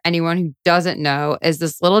recoveries, for anyone who doesn't know, is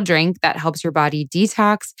this little drink that helps your body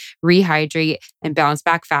detox, rehydrate, and bounce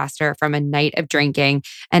back faster from a night of drinking.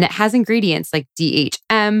 And it has ingredients like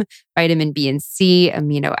DHM, vitamin B and C,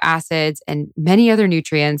 amino acids, and many other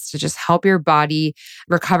nutrients to just help your body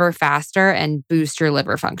recover faster and boost your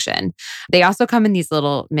liver function. They also come in these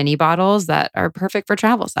little mini bottles that are perfect for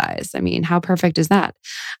travel size. I mean, how perfect is that?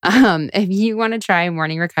 If you want to try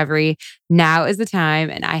morning recovery, now is the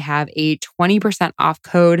time. And I have a 20% off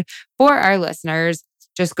code for our listeners.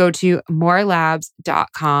 Just go to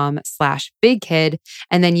morelabs.com/bigkid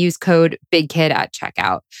and then use code BIGKID at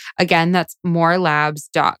checkout. Again, that's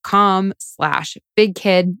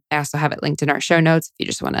morelabs.com/bigkid. I also have it linked in our show notes if you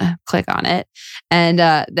just want to click on it. And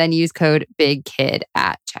then use code BIGKID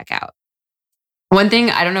at checkout. One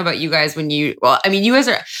thing, I don't know about you guys you guys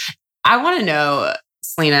are, I want to know,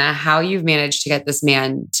 Selena, how you've managed to get this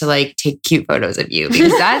man to like take cute photos of you,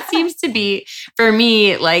 because that seems to be, for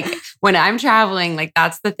me, like when I'm traveling, like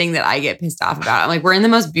that's the thing that I get pissed off about. I'm like, we're in the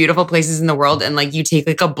most beautiful places in the world, and like you take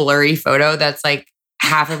like a blurry photo that's like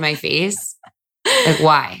half of my face. Like,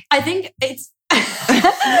 why? I think it's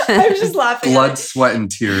I'm just laughing. Blood, sweat,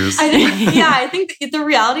 and tears. I think the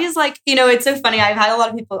reality is like, it's so funny. I've had a lot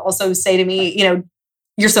of people also say to me,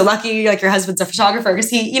 you're so lucky, like your husband's a photographer, because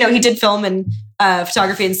he did film and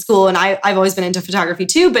photography in school, and I've always been into photography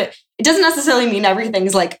too, but it doesn't necessarily mean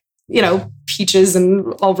everything's like, peaches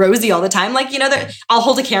and all rosy all the time. Like, I'll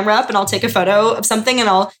hold a camera up and I'll take a photo of something and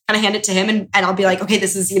I'll kind of hand it to him and I'll be like, okay,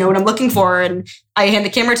 this is, what I'm looking for. And I hand the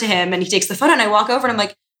camera to him and he takes the photo and I walk over and I'm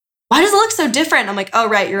like, why does it look so different? And I'm like, oh,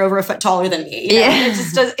 right, you're over a foot taller than me. Yeah. It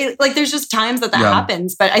just does, like, there's just times that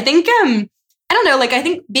happens. But I think, I don't know, like, I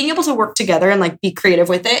think being able to work together and like be creative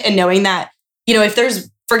with it and knowing that, if there's,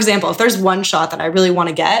 for example, if there's one shot that I really want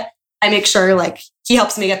to get, I make sure like he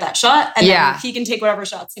helps me get that shot and then he can take whatever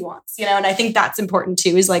shots he wants, and I think that's important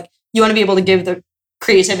too, is like, you want to be able to give the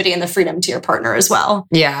creativity and the freedom to your partner as well.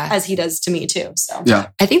 Yeah. As he does to me too. So yeah,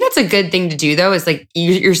 I think that's a good thing to do though, is like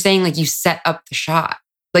you're saying like you set up the shot.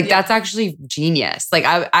 Like that's actually genius. Like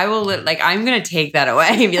I will like, I'm going to take that away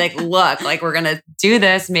and be like, look, like we're going to do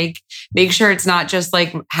this, make sure it's not just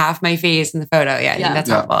like half my face in the photo. Yeah. I think that's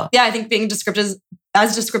helpful. Yeah. I think being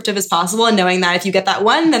as descriptive as possible and knowing that if you get that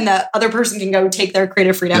one, then the other person can go take their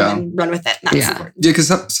creative freedom and run with it. And that's important. Yeah.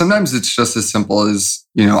 Because sometimes it's just as simple as,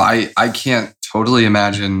 I can't totally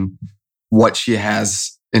imagine what she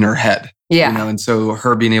has in her head. Yeah. And so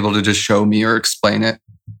her being able to just show me or explain it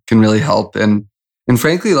can really help. And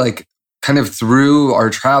frankly, like kind of through our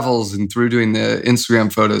travels and through doing the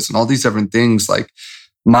Instagram photos and all these different things, like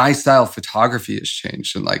my style of photography has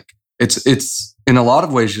changed. And like, it's in a lot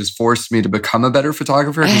of ways just forced me to become a better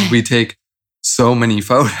photographer because we take so many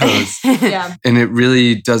photos. And it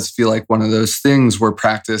really does feel like one of those things where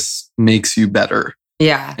practice makes you better.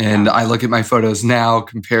 Yeah. And I look at my photos now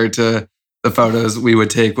compared to the photos we would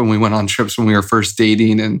take when we went on trips when we were first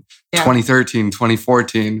dating in 2013,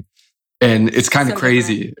 2014. And it's kind of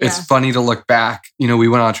crazy. Yeah. It's funny to look back. We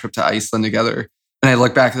went on a trip to Iceland together. And I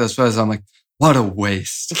look back at those photos, I'm like, what a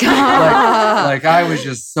waste. like I was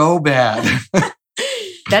just so bad.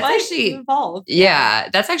 That's actually involved. Yeah,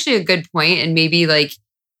 that's actually a good point. And maybe like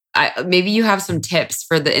maybe you have some tips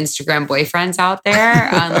for the Instagram boyfriends out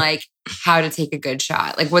there on like how to take a good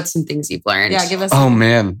shot. Like what's some things you've learned? Yeah, give us. Oh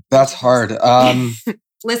man, that's hard.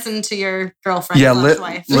 Listen to your girlfriend. Yeah,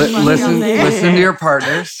 wife. listen to your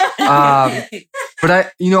partners.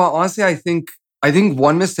 But honestly, I think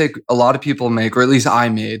one mistake a lot of people make, or at least I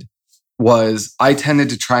made, was I tended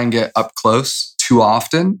to try and get up close too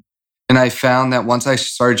often. And I found that once I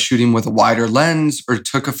started shooting with a wider lens or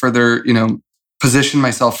took a further, position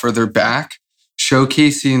myself further back,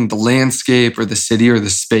 showcasing the landscape or the city or the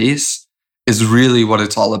space is really what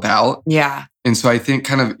it's all about. Yeah. And so I think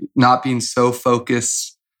kind of not being so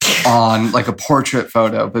focused on like a portrait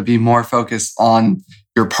photo, but be more focused on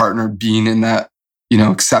your partner being in that,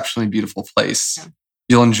 exceptionally beautiful place. Yeah.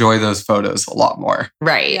 You'll enjoy those photos a lot more.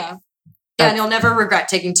 Right. Yeah. Yeah, and you'll never regret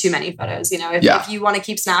taking too many photos. If you want to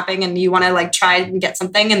keep snapping and you want to like try and get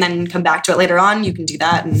something and then come back to it later on, you can do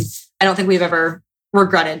that. And I don't think we've ever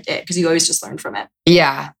regretted it because you always just learn from it.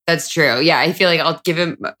 Yeah, that's true. Yeah, I feel like I'll give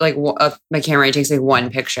him like my camera. He takes like one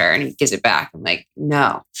picture and he gives it back. I'm like,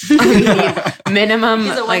 no, we need minimum.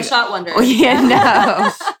 He's a one-shot wonder. Yeah,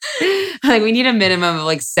 no. Like we need a minimum of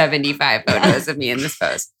like 75 photos of me in this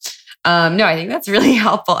pose. No, I think that's really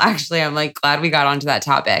helpful. Actually, I'm like glad we got onto that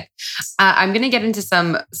topic. I'm going to get into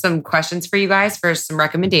some questions for you guys for some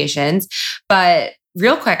recommendations. But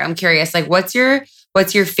real quick, I'm curious, like what's your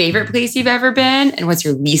favorite place you've ever been? And what's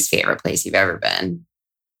your least favorite place you've ever been?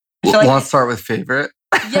 Let's start with favorite.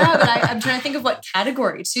 Yeah, but I'm trying to think of what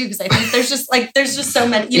category too, because I think there's just so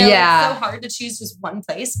many, it's so hard to choose just one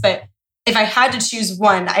place. But if I had to choose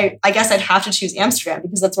one, I guess I'd have to choose Amsterdam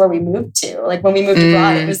because that's where we moved to. Like when we moved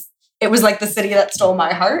abroad, it was like the city that stole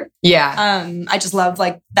my heart. Yeah. I just love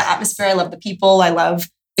like the atmosphere. I love the people. I love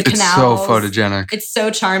the canals. It's so photogenic. It's so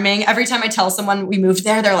charming. Every time I tell someone we moved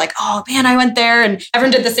there, they're like, oh man, I went there. And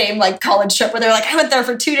everyone did the same like college trip where they're like, I went there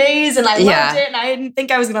for 2 days and I loved it and I didn't think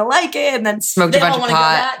I was going to like it. And then smoked a bunch of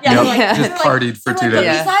pot. Just partied for 2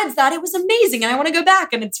 days. Besides that, it was amazing. And I want to go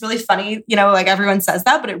back. And it's really funny, like everyone says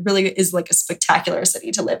that, but it really is like a spectacular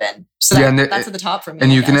city to live in. So that's at the top for me.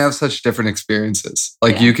 And you can have such different experiences.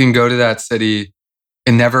 Like you can go to that city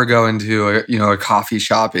and never go into a coffee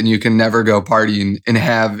shop, and you can never go partying and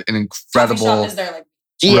have an incredible. Coffee shop is there, like,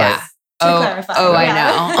 yeah. Right. I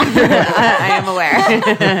know. I am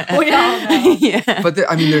aware. We all know. Yeah. But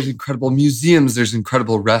there's incredible museums. There's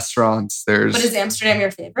incredible restaurants. But is Amsterdam your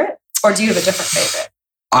favorite, or do you have a different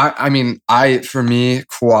favorite? For me,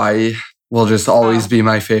 Kauai will just always be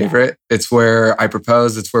my favorite. Yeah. It's where I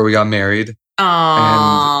proposed. It's where we got married. Aww.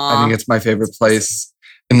 And I think it's my favorite place.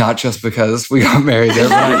 And not just because we got married there,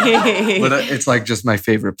 but it's like just my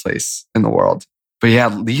favorite place in the world. But yeah,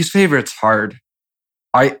 least favorite's hard.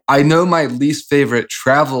 I know my least favorite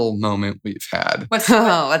travel moment we've had. What's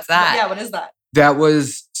that? Yeah, what is that? That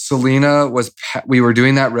was Selena we were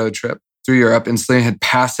doing that road trip through Europe and Selena had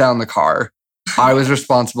passed out in the car. I was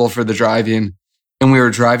responsible for the driving and we were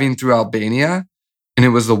driving through Albania and it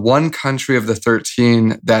was the one country of the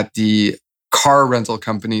 13 that the car rental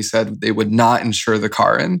company said they would not insure the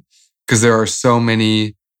car in because there are so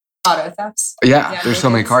many auto thefts. Yeah, there's so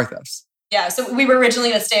many car thefts. Yeah, so we were originally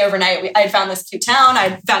going to stay overnight. I had found this cute town.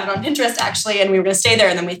 I found it on Pinterest actually, and we were going to stay there.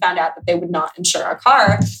 And then we found out that they would not insure our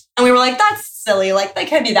car, and we were like, "That's silly. Like, they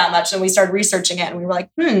can't be that much." And we started researching it, and we were like,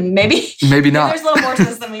 maybe not. There's a little more to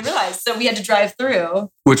this than we realized. So we had to drive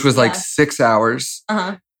through, which was like 6 hours.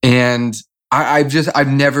 And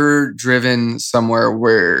I've never driven somewhere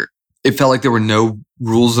where it felt like there were no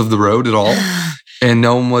rules of the road at all. And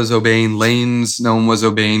no one was obeying lanes. No one was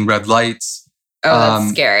obeying red lights. Oh, that's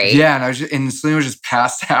scary. Yeah. And Selena was just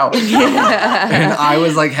passed out. And I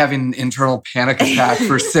was like having an internal panic attack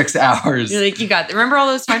for 6 hours. You're like, you got, remember all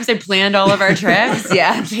those times I planned all of our trips?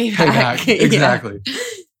 Yeah. Payback. Exactly.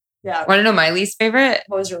 Yeah. Want to know my least favorite?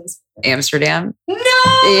 What was your least favorite? Amsterdam. No.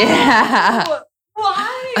 Yeah.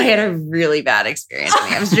 Why? I had a really bad experience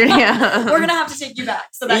in Amsterdam. We're gonna have to take you back.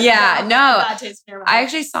 So that bad taste in your mouth. I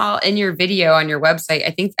actually saw in your video on your website.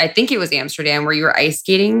 I think it was Amsterdam where you were ice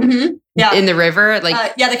skating in the river.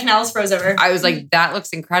 Like the canals froze over. I was like, that looks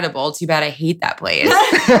incredible. Too bad I hate that place.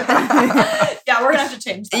 Yeah, we're gonna have to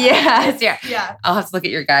change that. Yeah. I'll have to look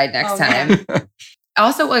at your guide next time.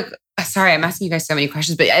 Also, like, sorry, I'm asking you guys so many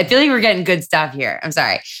questions, but I feel like we're getting good stuff here. I'm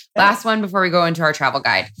sorry. Last one before we go into our travel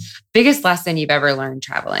guide. Biggest lesson you've ever learned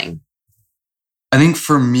traveling? I think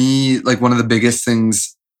for me, like one of the biggest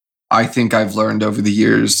things I think I've learned over the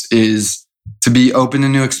years is to be open to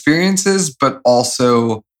new experiences, but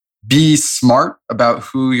also be smart about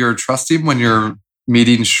who you're trusting when you're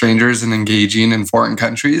meeting strangers and engaging in foreign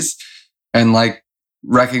countries. And like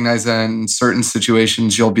recognize that in certain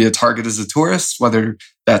situations, you'll be a target as a tourist, whether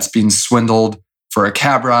that's being swindled for a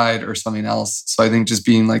cab ride or something else. So I think just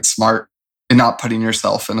being like smart and not putting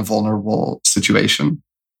yourself in a vulnerable situation.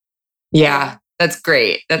 Yeah, that's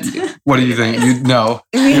great. That's What do you think? You know,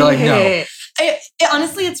 you're like, no.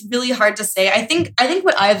 Honestly, it's really hard to say. I think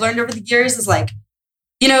what I've learned over the years is like,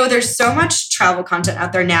 there's so much travel content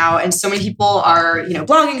out there now, and so many people are,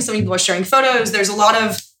 blogging. So many people are sharing photos. There's a lot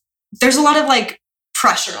of like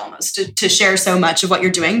pressure almost to share so much of what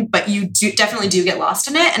you're doing, but you definitely do get lost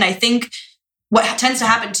in it. And I think what tends to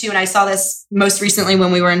happen too, and I saw this most recently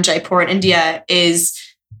when we were in Jaipur in India, is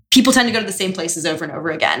people tend to go to the same places over and over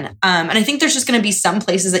again. And I think there's just going to be some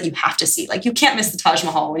places that you have to see. Like you can't miss the Taj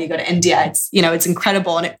Mahal when you go to India. It's, it's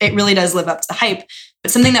incredible. And it really does live up to the hype.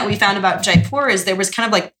 But something that we found about Jaipur is there was kind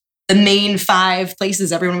of like the main 5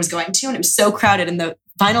 places everyone was going to. And it was so crowded. And the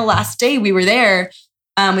final last day we were there,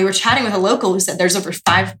 we were chatting with a local who said there's over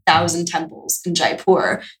 5,000 temples in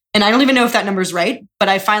Jaipur. And I don't even know if that number's right, but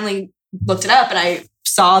I finally looked it up and I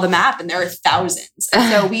saw the map and there are thousands.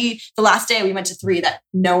 And so the last day we went to 3 that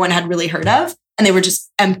no one had really heard of, and they were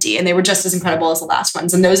just empty and they were just as incredible as the last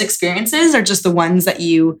ones. And those experiences are just the ones that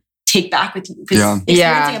you take back with you, because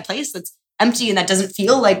experiencing a place that's empty and that doesn't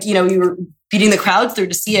feel like, you were beating the crowds through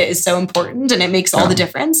to see it is so important, and it makes all the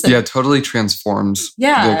difference. And totally transforms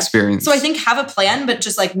the experience. So I think have a plan, but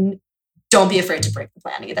just like, don't be afraid to break the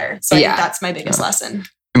plan either. So I think that's my biggest lesson.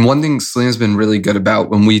 And one thing Selena's been really good about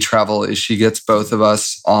when we travel is she gets both of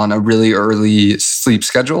us on a really early sleep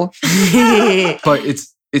schedule. But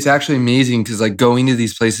it's actually amazing because like going to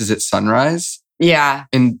these places at sunrise. Yeah.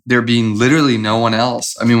 And there being literally no one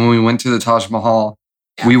else. I mean, when we went to the Taj Mahal,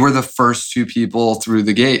 we were the first 2 people through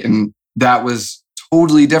the gate. And that was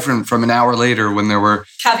totally different from an hour later when there were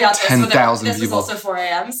 10,000 people. This was also 4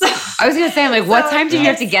 a.m. So. I was going to say, I'm like, what time did you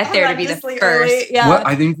have to get there to be the first? Early,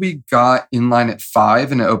 I think we got in line at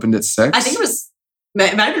 5 and it opened at 6. I think it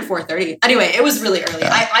might have been 4:30. Anyway, it was really early.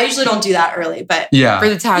 I usually don't do that early, but for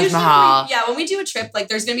the Taj Mahal. When we do a trip, like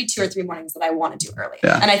there's going to be 2 or 3 mornings that I want to do early.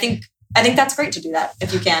 Yeah. And I think that's great to do that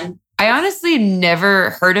if you can. I honestly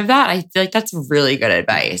never heard of that. I feel like that's really good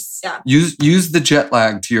advice. Yeah. Use the jet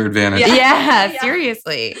lag to your advantage. Yeah,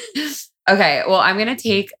 seriously. Okay, well, I'm going to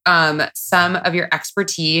take some of your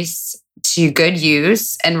expertise to good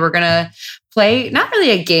use, and we're going to play not really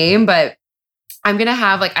a game, but I'm going to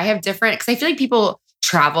have I have different, because I feel like people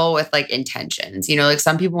travel with like intentions, like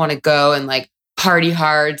some people want to go and like party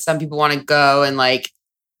hard. Some people want to go and like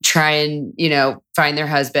try and, find their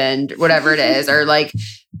husband, whatever it is. Or like,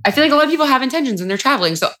 I feel like a lot of people have intentions when they're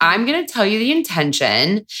traveling. So I'm going to tell you the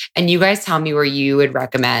intention and you guys tell me where you would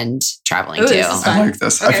recommend traveling to. I like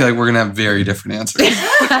this. Okay. I feel like we're going to have very different answers.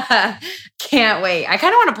 Can't wait. I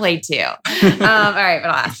kind of want to play too. All right, but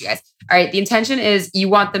I'll ask you guys. All right. The intention is you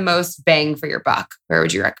want the most bang for your buck. Where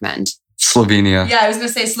would you recommend? Slovenia. Yeah, I was going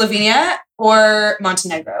to say Slovenia or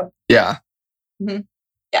Montenegro. Yeah. Mm-hmm.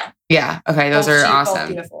 Yeah. Okay. Those are awesome.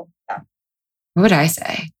 Beautiful. Yeah. What would I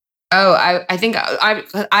say? Oh, I think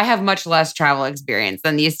I have much less travel experience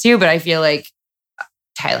than these two, but I feel like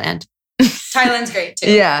Thailand. Thailand's great too.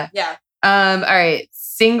 Yeah. Yeah. All right.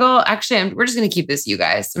 Single. Actually, we're just going to keep this, you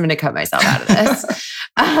guys. I'm going to cut myself out of this.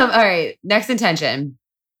 All right. Next intention.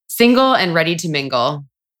 Single and ready to mingle.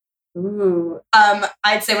 Ooh.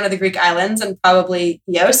 I'd say one of the Greek islands and probably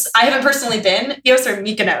Chios. I haven't personally been. Chios or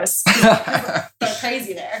Mykonos. They're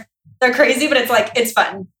crazy there. They're crazy, but it's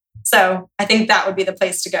fun. So I think that would be the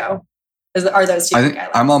place to go. Are those two Greek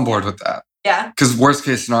islands? I'm on board with that. Yeah. Because worst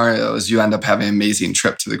case scenario is you end up having an amazing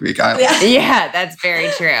trip to the Greek islands. Yeah, that's very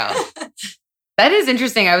true. That is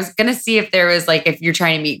interesting. I was going to see if there was if you're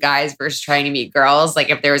trying to meet guys versus trying to meet girls,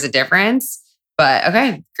 if there was a difference. But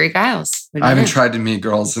okay, Greek Isles. I haven't tried to meet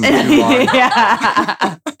girls in too long.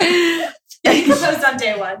 Yeah. You proposed on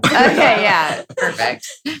day 1. Okay, yeah. Perfect.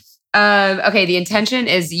 Okay, the intention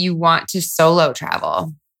is you want to solo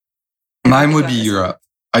travel. Mine would be Europe.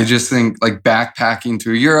 I just think backpacking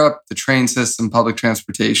through Europe, the train system, public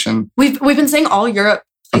transportation. We've been saying all Europe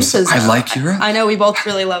places. I like Europe. I know we both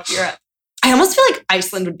really love Europe. I almost feel like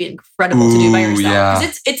Iceland would be incredible to do by yourself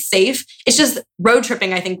because it's safe. It's just road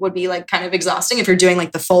tripping, I think, would be kind of exhausting if you're doing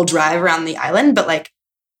the full drive around the island. But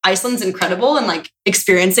Iceland's incredible and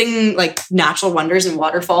experiencing natural wonders and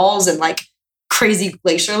waterfalls and crazy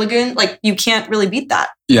glacier lagoon. You can't really beat that.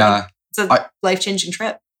 Yeah. It's a life-changing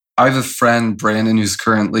trip. I have a friend, Brandon, who's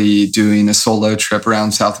currently doing a solo trip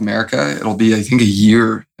around South America. It'll be, I think, a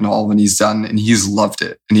year in all when he's done. And he's loved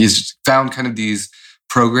it. And he's found kind of these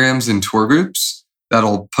programs and tour groups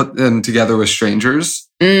that'll put them together with strangers.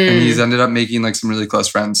 And he's ended up making some really close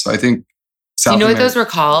friends. So I think Do you know what those were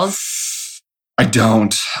called? I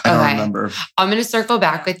don't Okay. remember. I'm going to circle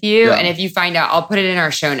back with you. Yeah. And if you find out, I'll put it in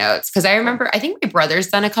our show notes. Because I remember, I think my brother's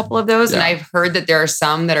done a couple of those. And Yeah. I've heard that there are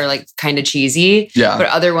some that are like kind of cheesy, Yeah. but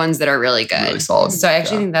other ones that are really good. Really solid. So I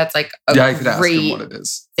actually Yeah. think that's like a I could ask him great what it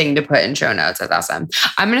is. thing to put in show notes. That's awesome.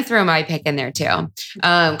 I'm going to throw my pick in there too.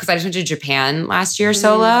 Because I just went to Japan last year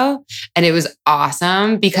solo and it was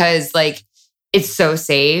awesome because like it's so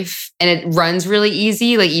safe and it runs really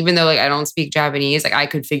easy. Like even though like I don't speak Japanese, like I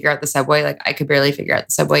could figure out the subway. Like I could barely figure out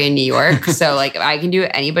the subway in New York. So like if I can do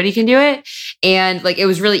it, anybody can do it. And like it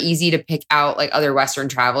was really easy to pick out like other Western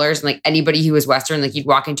travelers and like anybody who was Western, like you'd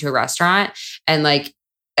walk into a restaurant and like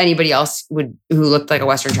anybody else who looked like a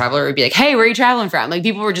Western traveler would be like, hey, where are you traveling from? Like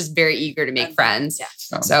people were just very eager to make friends.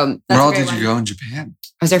 Yeah. So Where all a great did you one. go in Japan?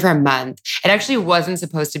 I was there for a month. It actually wasn't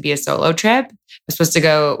supposed to be a solo trip. I was supposed to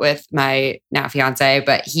go with my now fiance,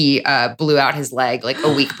 but he blew out his leg like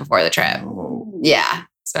a week before the trip. Oh. Yeah.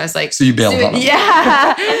 So I was like, So you bailed on him.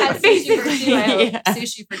 yeah, I had sushi for basically. two. I hope. Yeah.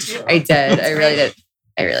 Sushi for two. I did. I really did.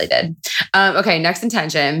 I really did. Okay, next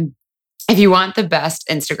intention. If you want the best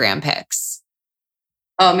Instagram pics.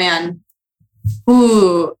 Oh man.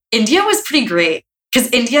 Ooh, India was pretty great because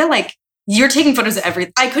India, like, you're taking photos of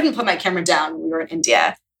everything. I couldn't put my camera down when we were in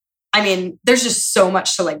India. I mean, there's just so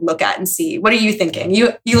much to like look at and see. What are you thinking?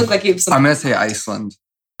 You look like you have some. I'm gonna say Iceland.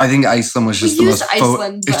 I think Iceland was just We the used most.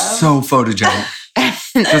 Iceland, It's though. so photogenic.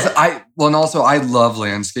 And also I love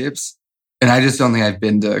landscapes, and I just don't think I've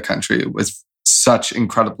been to a country with such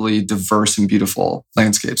incredibly diverse and beautiful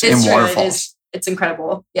landscapes It's and true, waterfalls. It's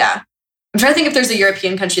incredible. Yeah. I'm trying to think if there's a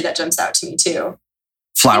European country that jumps out to me too.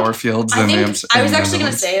 Flower fields. I in think the I was actually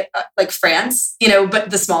going to Netherlands. say like France, but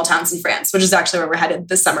the small towns in France, which is actually where we're headed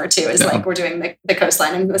this summer too, is Yeah. like we're doing the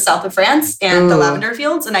coastline in the south of France and the Ooh. lavender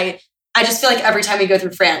fields. And I just feel like every time we go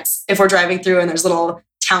through France, if we're driving through and there's little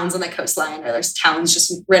towns on the coastline or there's towns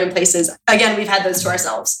just in random places, again, we've had those to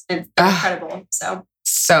ourselves and they're incredible. So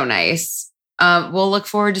So nice. We'll look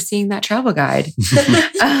forward to seeing that travel guide.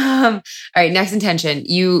 All right, next intention.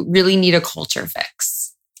 You really need a culture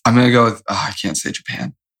fix. I'm gonna go with. I can't say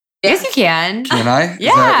Japan. Yes, you can. Can I? Yeah,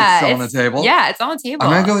 Is that still on it's- the table? Yeah, it's on the table.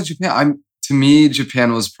 I'm gonna go with Japan. To me,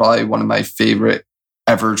 Japan was probably one of my favorite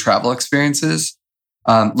ever travel experiences.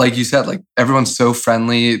 Like you said, like everyone's so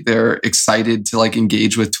friendly. They're excited to like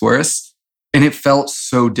engage with tourists, and it felt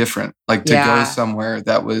so different. Like to Yeah. go somewhere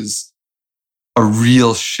that was a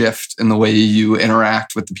real shift in the way you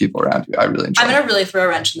interact with the people around you. I really enjoyed. I'm going to really throw a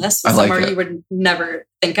wrench in this with I like somewhere it. you would never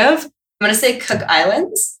think of. I'm going to say Cook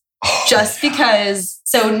Islands just because,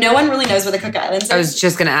 so no one really knows where the Cook Islands are. I was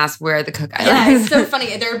just going to ask where the Cook Yeah, Islands. it's so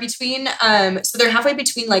funny. They're between, so they're halfway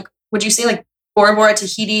between like, would you say like Bora Bora,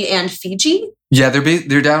 Tahiti, and Fiji? Yeah,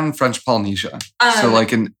 they're down in French Polynesia. So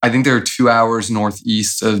like I think they're 2 hours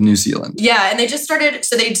northeast of New Zealand. Yeah, and they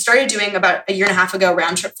started doing about a year and a half ago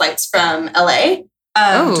round trip flights from LA,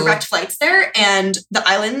 direct flights there. And the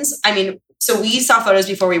islands, I mean, so we saw photos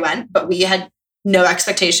before we went, but we had no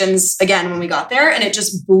expectations again when we got there, and it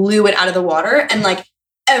just blew it out of the water. And like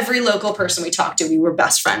every local person we talked to, we were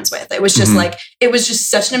best friends with. It was just like, it was just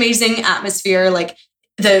such an amazing atmosphere. Like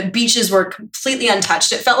the beaches were completely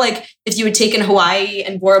untouched. It felt like if you had taken Hawaii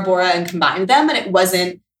and Bora Bora and combined them, and it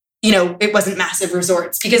wasn't massive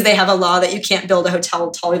resorts because they have a law that you can't build a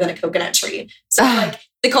hotel taller than a coconut tree. So like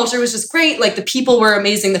the culture was just great. Like the people were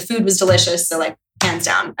amazing. The food was delicious. So like hands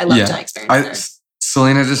down, I loved that experience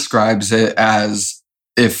Selena describes it as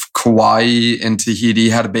if Kauai and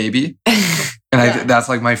Tahiti had a baby. And that's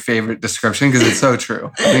like my favorite description because it's so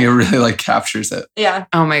true. I think it really like captures it. Yeah.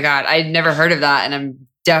 Oh my God. I'd never heard of that. And I'm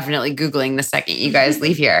definitely Googling the second you guys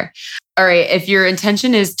leave here. All right. If your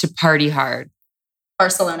intention is to party hard.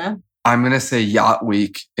 Barcelona. I'm going to say Yacht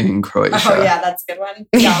Week in Croatia. Oh yeah, that's a good one.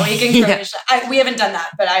 Yacht Week in Croatia. We haven't done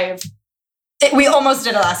that, but we almost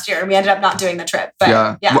did it last year and we ended up not doing the trip. But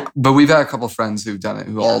yeah. But we've had a couple friends who've done it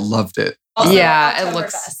who all loved it. Also, Yeah, it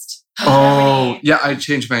Oktoberfest. Oh, yeah. I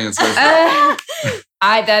changed my answer.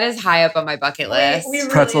 That is high up on my bucket list. We really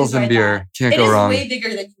Pretzels and enjoyed beer. that. Can't It go is wrong. way bigger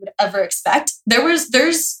than you would ever expect.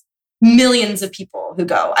 There's millions of people who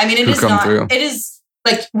go. I mean, Who come through. it is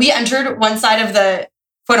like we entered one side of the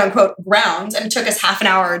quote unquote grounds and it took us half an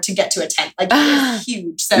hour to get to a tent. Like it was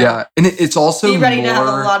huge. So Yeah. And it's also be ready more, to have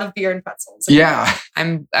a lot of beer and pretzels. Yeah.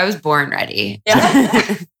 I was born ready. Yeah.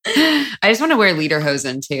 I just want to wear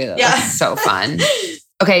lederhosen too. Yeah. That's so fun.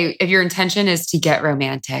 Okay. If your intention is to get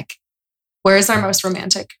romantic. Where is our most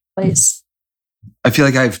romantic place? I feel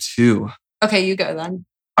like I have two. Okay, you go then.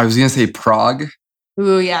 I was going to say Prague,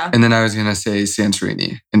 Ooh, yeah. and then I was going to say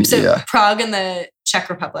Santorini in So India. Prague and the Czech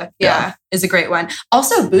Republic, Yeah. is a great one.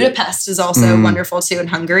 Also, Budapest is also Mm. wonderful too in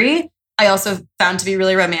Hungary. I also found to be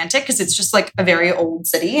really romantic because it's just like a very old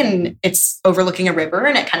city and it's overlooking a river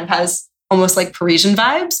and it kind of has almost like Parisian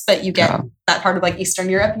vibes, but you get that part of like Eastern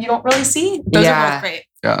Europe you don't really see. Those are both great.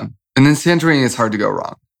 Yeah. And then Santorini, it's hard to go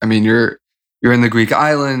wrong. I mean, you're in the Greek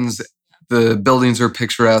islands. The buildings are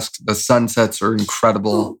picturesque. The sunsets are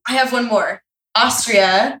incredible. Ooh, I have one more.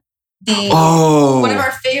 Austria, one of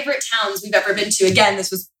our favorite towns we've ever been to. Again,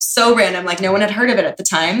 this was so random. Like no one had heard of it at the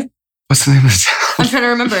time. What's the name of the town? I'm trying to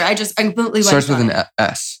remember. I completely starts with an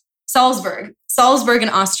S. Salzburg in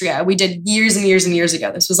Austria. We did years and years and years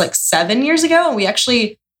ago. This was like 7 years ago. And we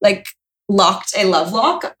actually like locked a love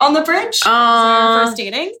lock on the bridge. Our first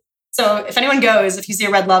dating. So if anyone goes, if you see a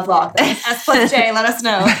red love lock, then S+J, let us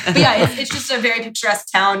know. But yeah, it's just a very picturesque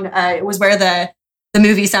town. It was where the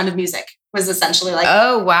movie Sound of Music was essentially like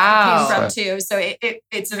came from too. So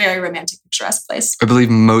it's a very romantic, picturesque place. I believe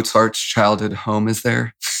Mozart's childhood home is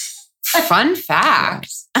there. Fun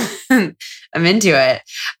fact. I'm into it.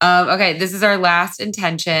 Okay, this is our last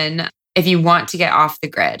intention. If you want to get off the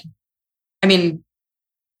grid. I mean,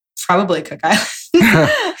 probably Cook Island.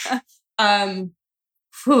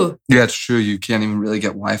 Yeah, it's true. You can't even really get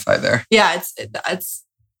Wi-Fi there. Yeah, that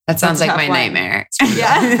sounds like my nightmare.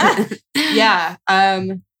 Yeah. Yeah.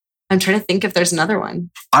 I'm trying to think if there's another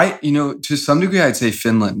one. To some degree, I'd say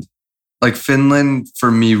Finland. Like Finland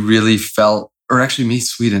for me really felt, or actually me,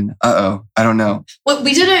 Sweden. I don't know. Well,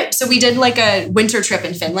 we did like a winter trip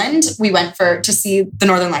in Finland. We went to see the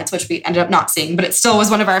Northern Lights, which we ended up not seeing, but it still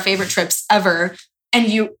was one of our favorite trips ever. And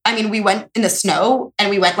we went in the snow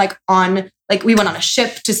and we went we went on a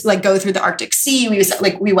ship to like go through the Arctic Sea. We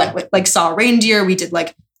went with like saw a reindeer. We did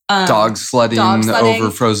like dog sledding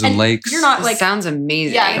over frozen lakes. You're not like sounds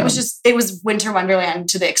amazing. Yeah, it was winter wonderland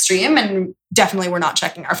to the extreme, and definitely we're not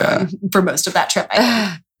checking our phone for most of that trip.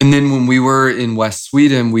 And then when we were in West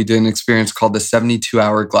Sweden, we did an experience called the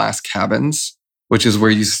 72-hour glass cabins, which is where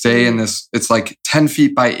you stay in this. It's like 10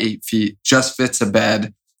 feet by 8 feet, just fits a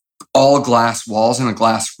bed, all glass walls and a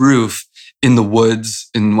glass roof in the woods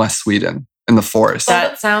in West Sweden. In the forest.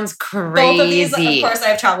 That sounds crazy. Both of these, of course, I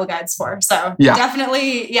have travel guides for. So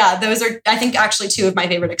definitely, those are, I think, actually two of my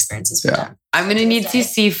favorite experiences with them. I'm going to need to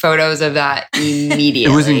see photos of that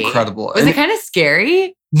immediately. It was incredible. Was it kind of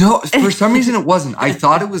scary? No, for some reason it wasn't. I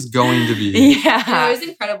thought it was going to be. Yeah. It was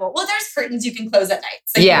incredible. Well, there's curtains you can close at night.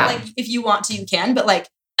 So if you want to, you can. But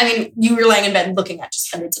you were laying in bed looking at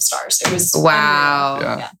just hundreds of stars. It was wow.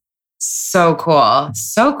 Yeah. So cool.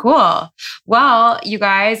 So cool. Well, you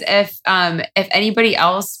guys, if anybody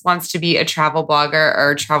else wants to be a travel blogger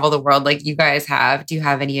or travel the world like you guys have, do you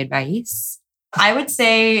have any advice? I would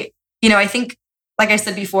say, I think, like I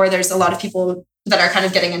said before, there's a lot of people that are kind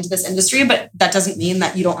of getting into this industry, but that doesn't mean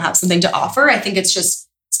that you don't have something to offer. I think it's just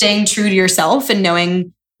staying true to yourself and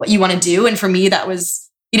knowing what you want to do. And for me, that was,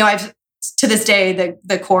 to this day,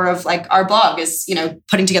 the core of like our blog is,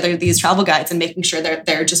 putting together these travel guides and making sure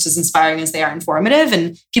they're just as inspiring as they are informative.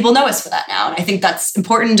 And people know us for that now. And I think that's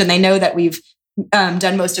important. And they know that we've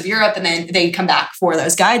done most of Europe and then they come back for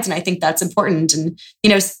those guides. And I think that's important. And,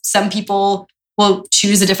 some people will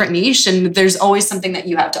choose a different niche and there's always something that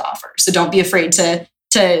you have to offer. So don't be afraid to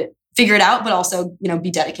figure it out, but also,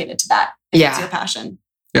 be dedicated to that. It's your passion.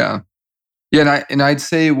 Yeah. Yeah. And I'd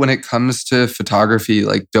say when it comes to photography,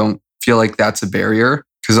 like don't feel like that's a barrier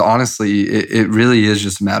because honestly, it really is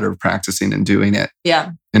just a matter of practicing and doing it.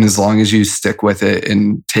 Yeah. And as long as you stick with it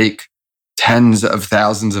and take tens of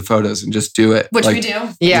thousands of photos and just do it. Which we do.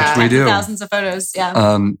 Yeah. Which we do. Thousands of photos.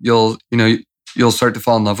 Yeah. You'll start to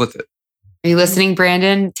fall in love with it. Are you listening,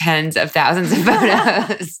 Brandon? Tens of thousands of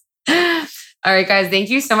photos. All right, guys. Thank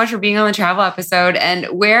you so much for being on the travel episode. And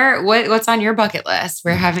what's on your bucket list?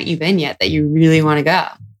 Where haven't you been yet that you really want to go?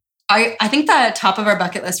 I think the top of our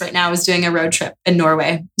bucket list right now is doing a road trip in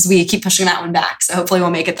Norway because we keep pushing that one back. So hopefully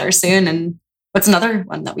we'll make it there soon. And what's another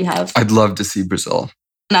one that we have? I'd love to see Brazil.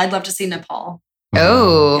 And I'd love to see Nepal.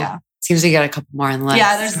 Oh, yeah. Seems we got a couple more on the list.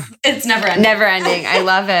 Yeah, it's never ending. Never ending. I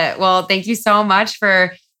love it. Well, thank you so much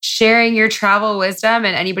for sharing your travel wisdom.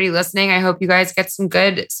 And anybody listening, I hope you guys get some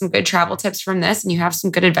good travel tips from this and you have some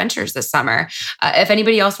good adventures this summer. If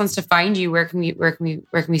anybody else wants to find you, where can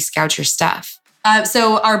we scout your stuff?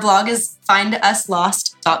 So our blog is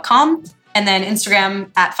finduslost.com and then Instagram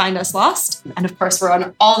at finduslost. And of course, we're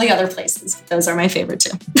on all the other places. Those are my favorite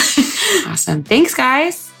too. Awesome. Thanks,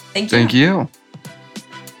 guys. Thank you. Thank you.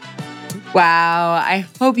 Wow. I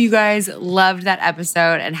hope you guys loved that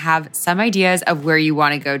episode and have some ideas of where you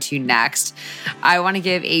want to go to next. I want to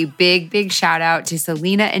give a big shout out to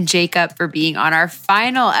Selena and Jacob for being on our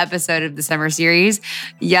final episode of the summer series.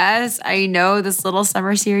 Yes, I know this little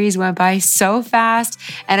summer series went by so fast,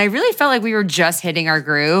 and I really felt like we were just hitting our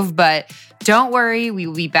groove, but don't worry, we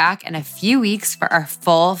will be back in a few weeks for our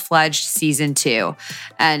full-fledged season 2.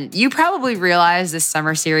 And you probably realize this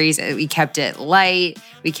summer series, we kept it light,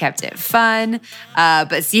 we kept it fun,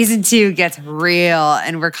 but season 2 gets real,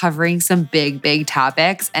 and we're covering some big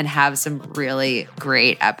topics and have some really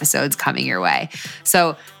great episodes coming your way.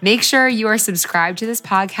 So make sure you are subscribed to this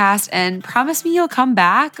podcast and promise me you'll come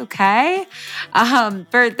back, okay?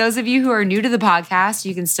 For those of you who are new to the podcast,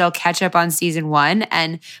 you can still catch up on season 1,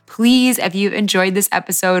 and please, if you enjoyed this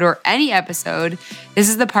episode or any episode, this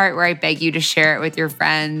is the part where I beg you to share it with your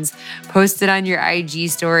friends, post it on your IG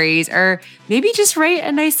stories, or maybe just write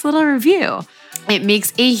a nice little review. It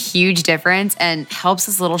makes a huge difference and helps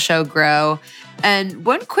this little show grow. And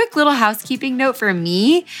one quick little housekeeping note for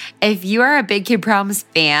me, if you are a Big Kid Problems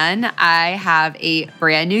fan, I have a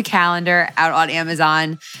brand new calendar out on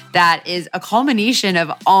Amazon that is a culmination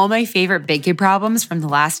of all my favorite Big Kid Problems from the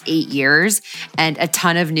last 8 years and a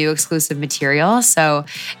ton of new exclusive material. So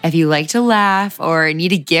if you like to laugh or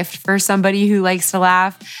need a gift for somebody who likes to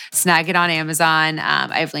laugh, snag it on Amazon.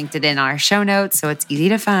 I've linked it in our show notes, so it's easy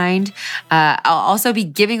to find. I'll also be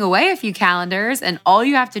giving away a few calendars, and all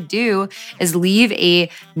you have to do is leave a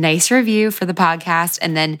nice review for the podcast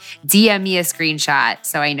and then DM me a screenshot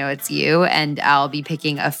so I know it's you, and I'll be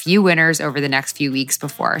picking a few winners over the next few weeks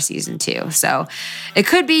before our season 2. So it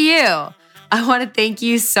could be you. I want to thank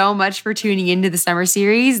you so much for tuning into the summer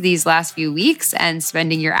series these last few weeks and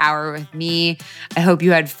spending your hour with me. I hope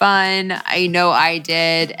you had fun. I know I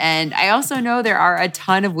did. And I also know there are a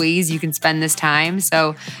ton of ways you can spend this time.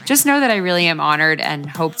 So just know that I really am honored and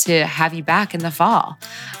hope to have you back in the fall.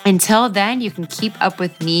 Until then, you can keep up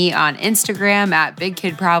with me on Instagram at Big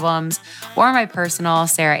Kid Problems or my personal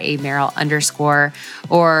Sarah A. Merrill _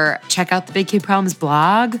 or check out the Big Kid Problems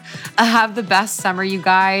blog. Have the best summer, you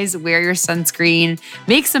guys. Wear your sunscreen,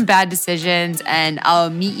 make some bad decisions, and I'll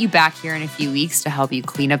meet you back here in a few weeks to help you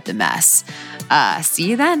clean up the mess. See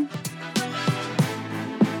you then.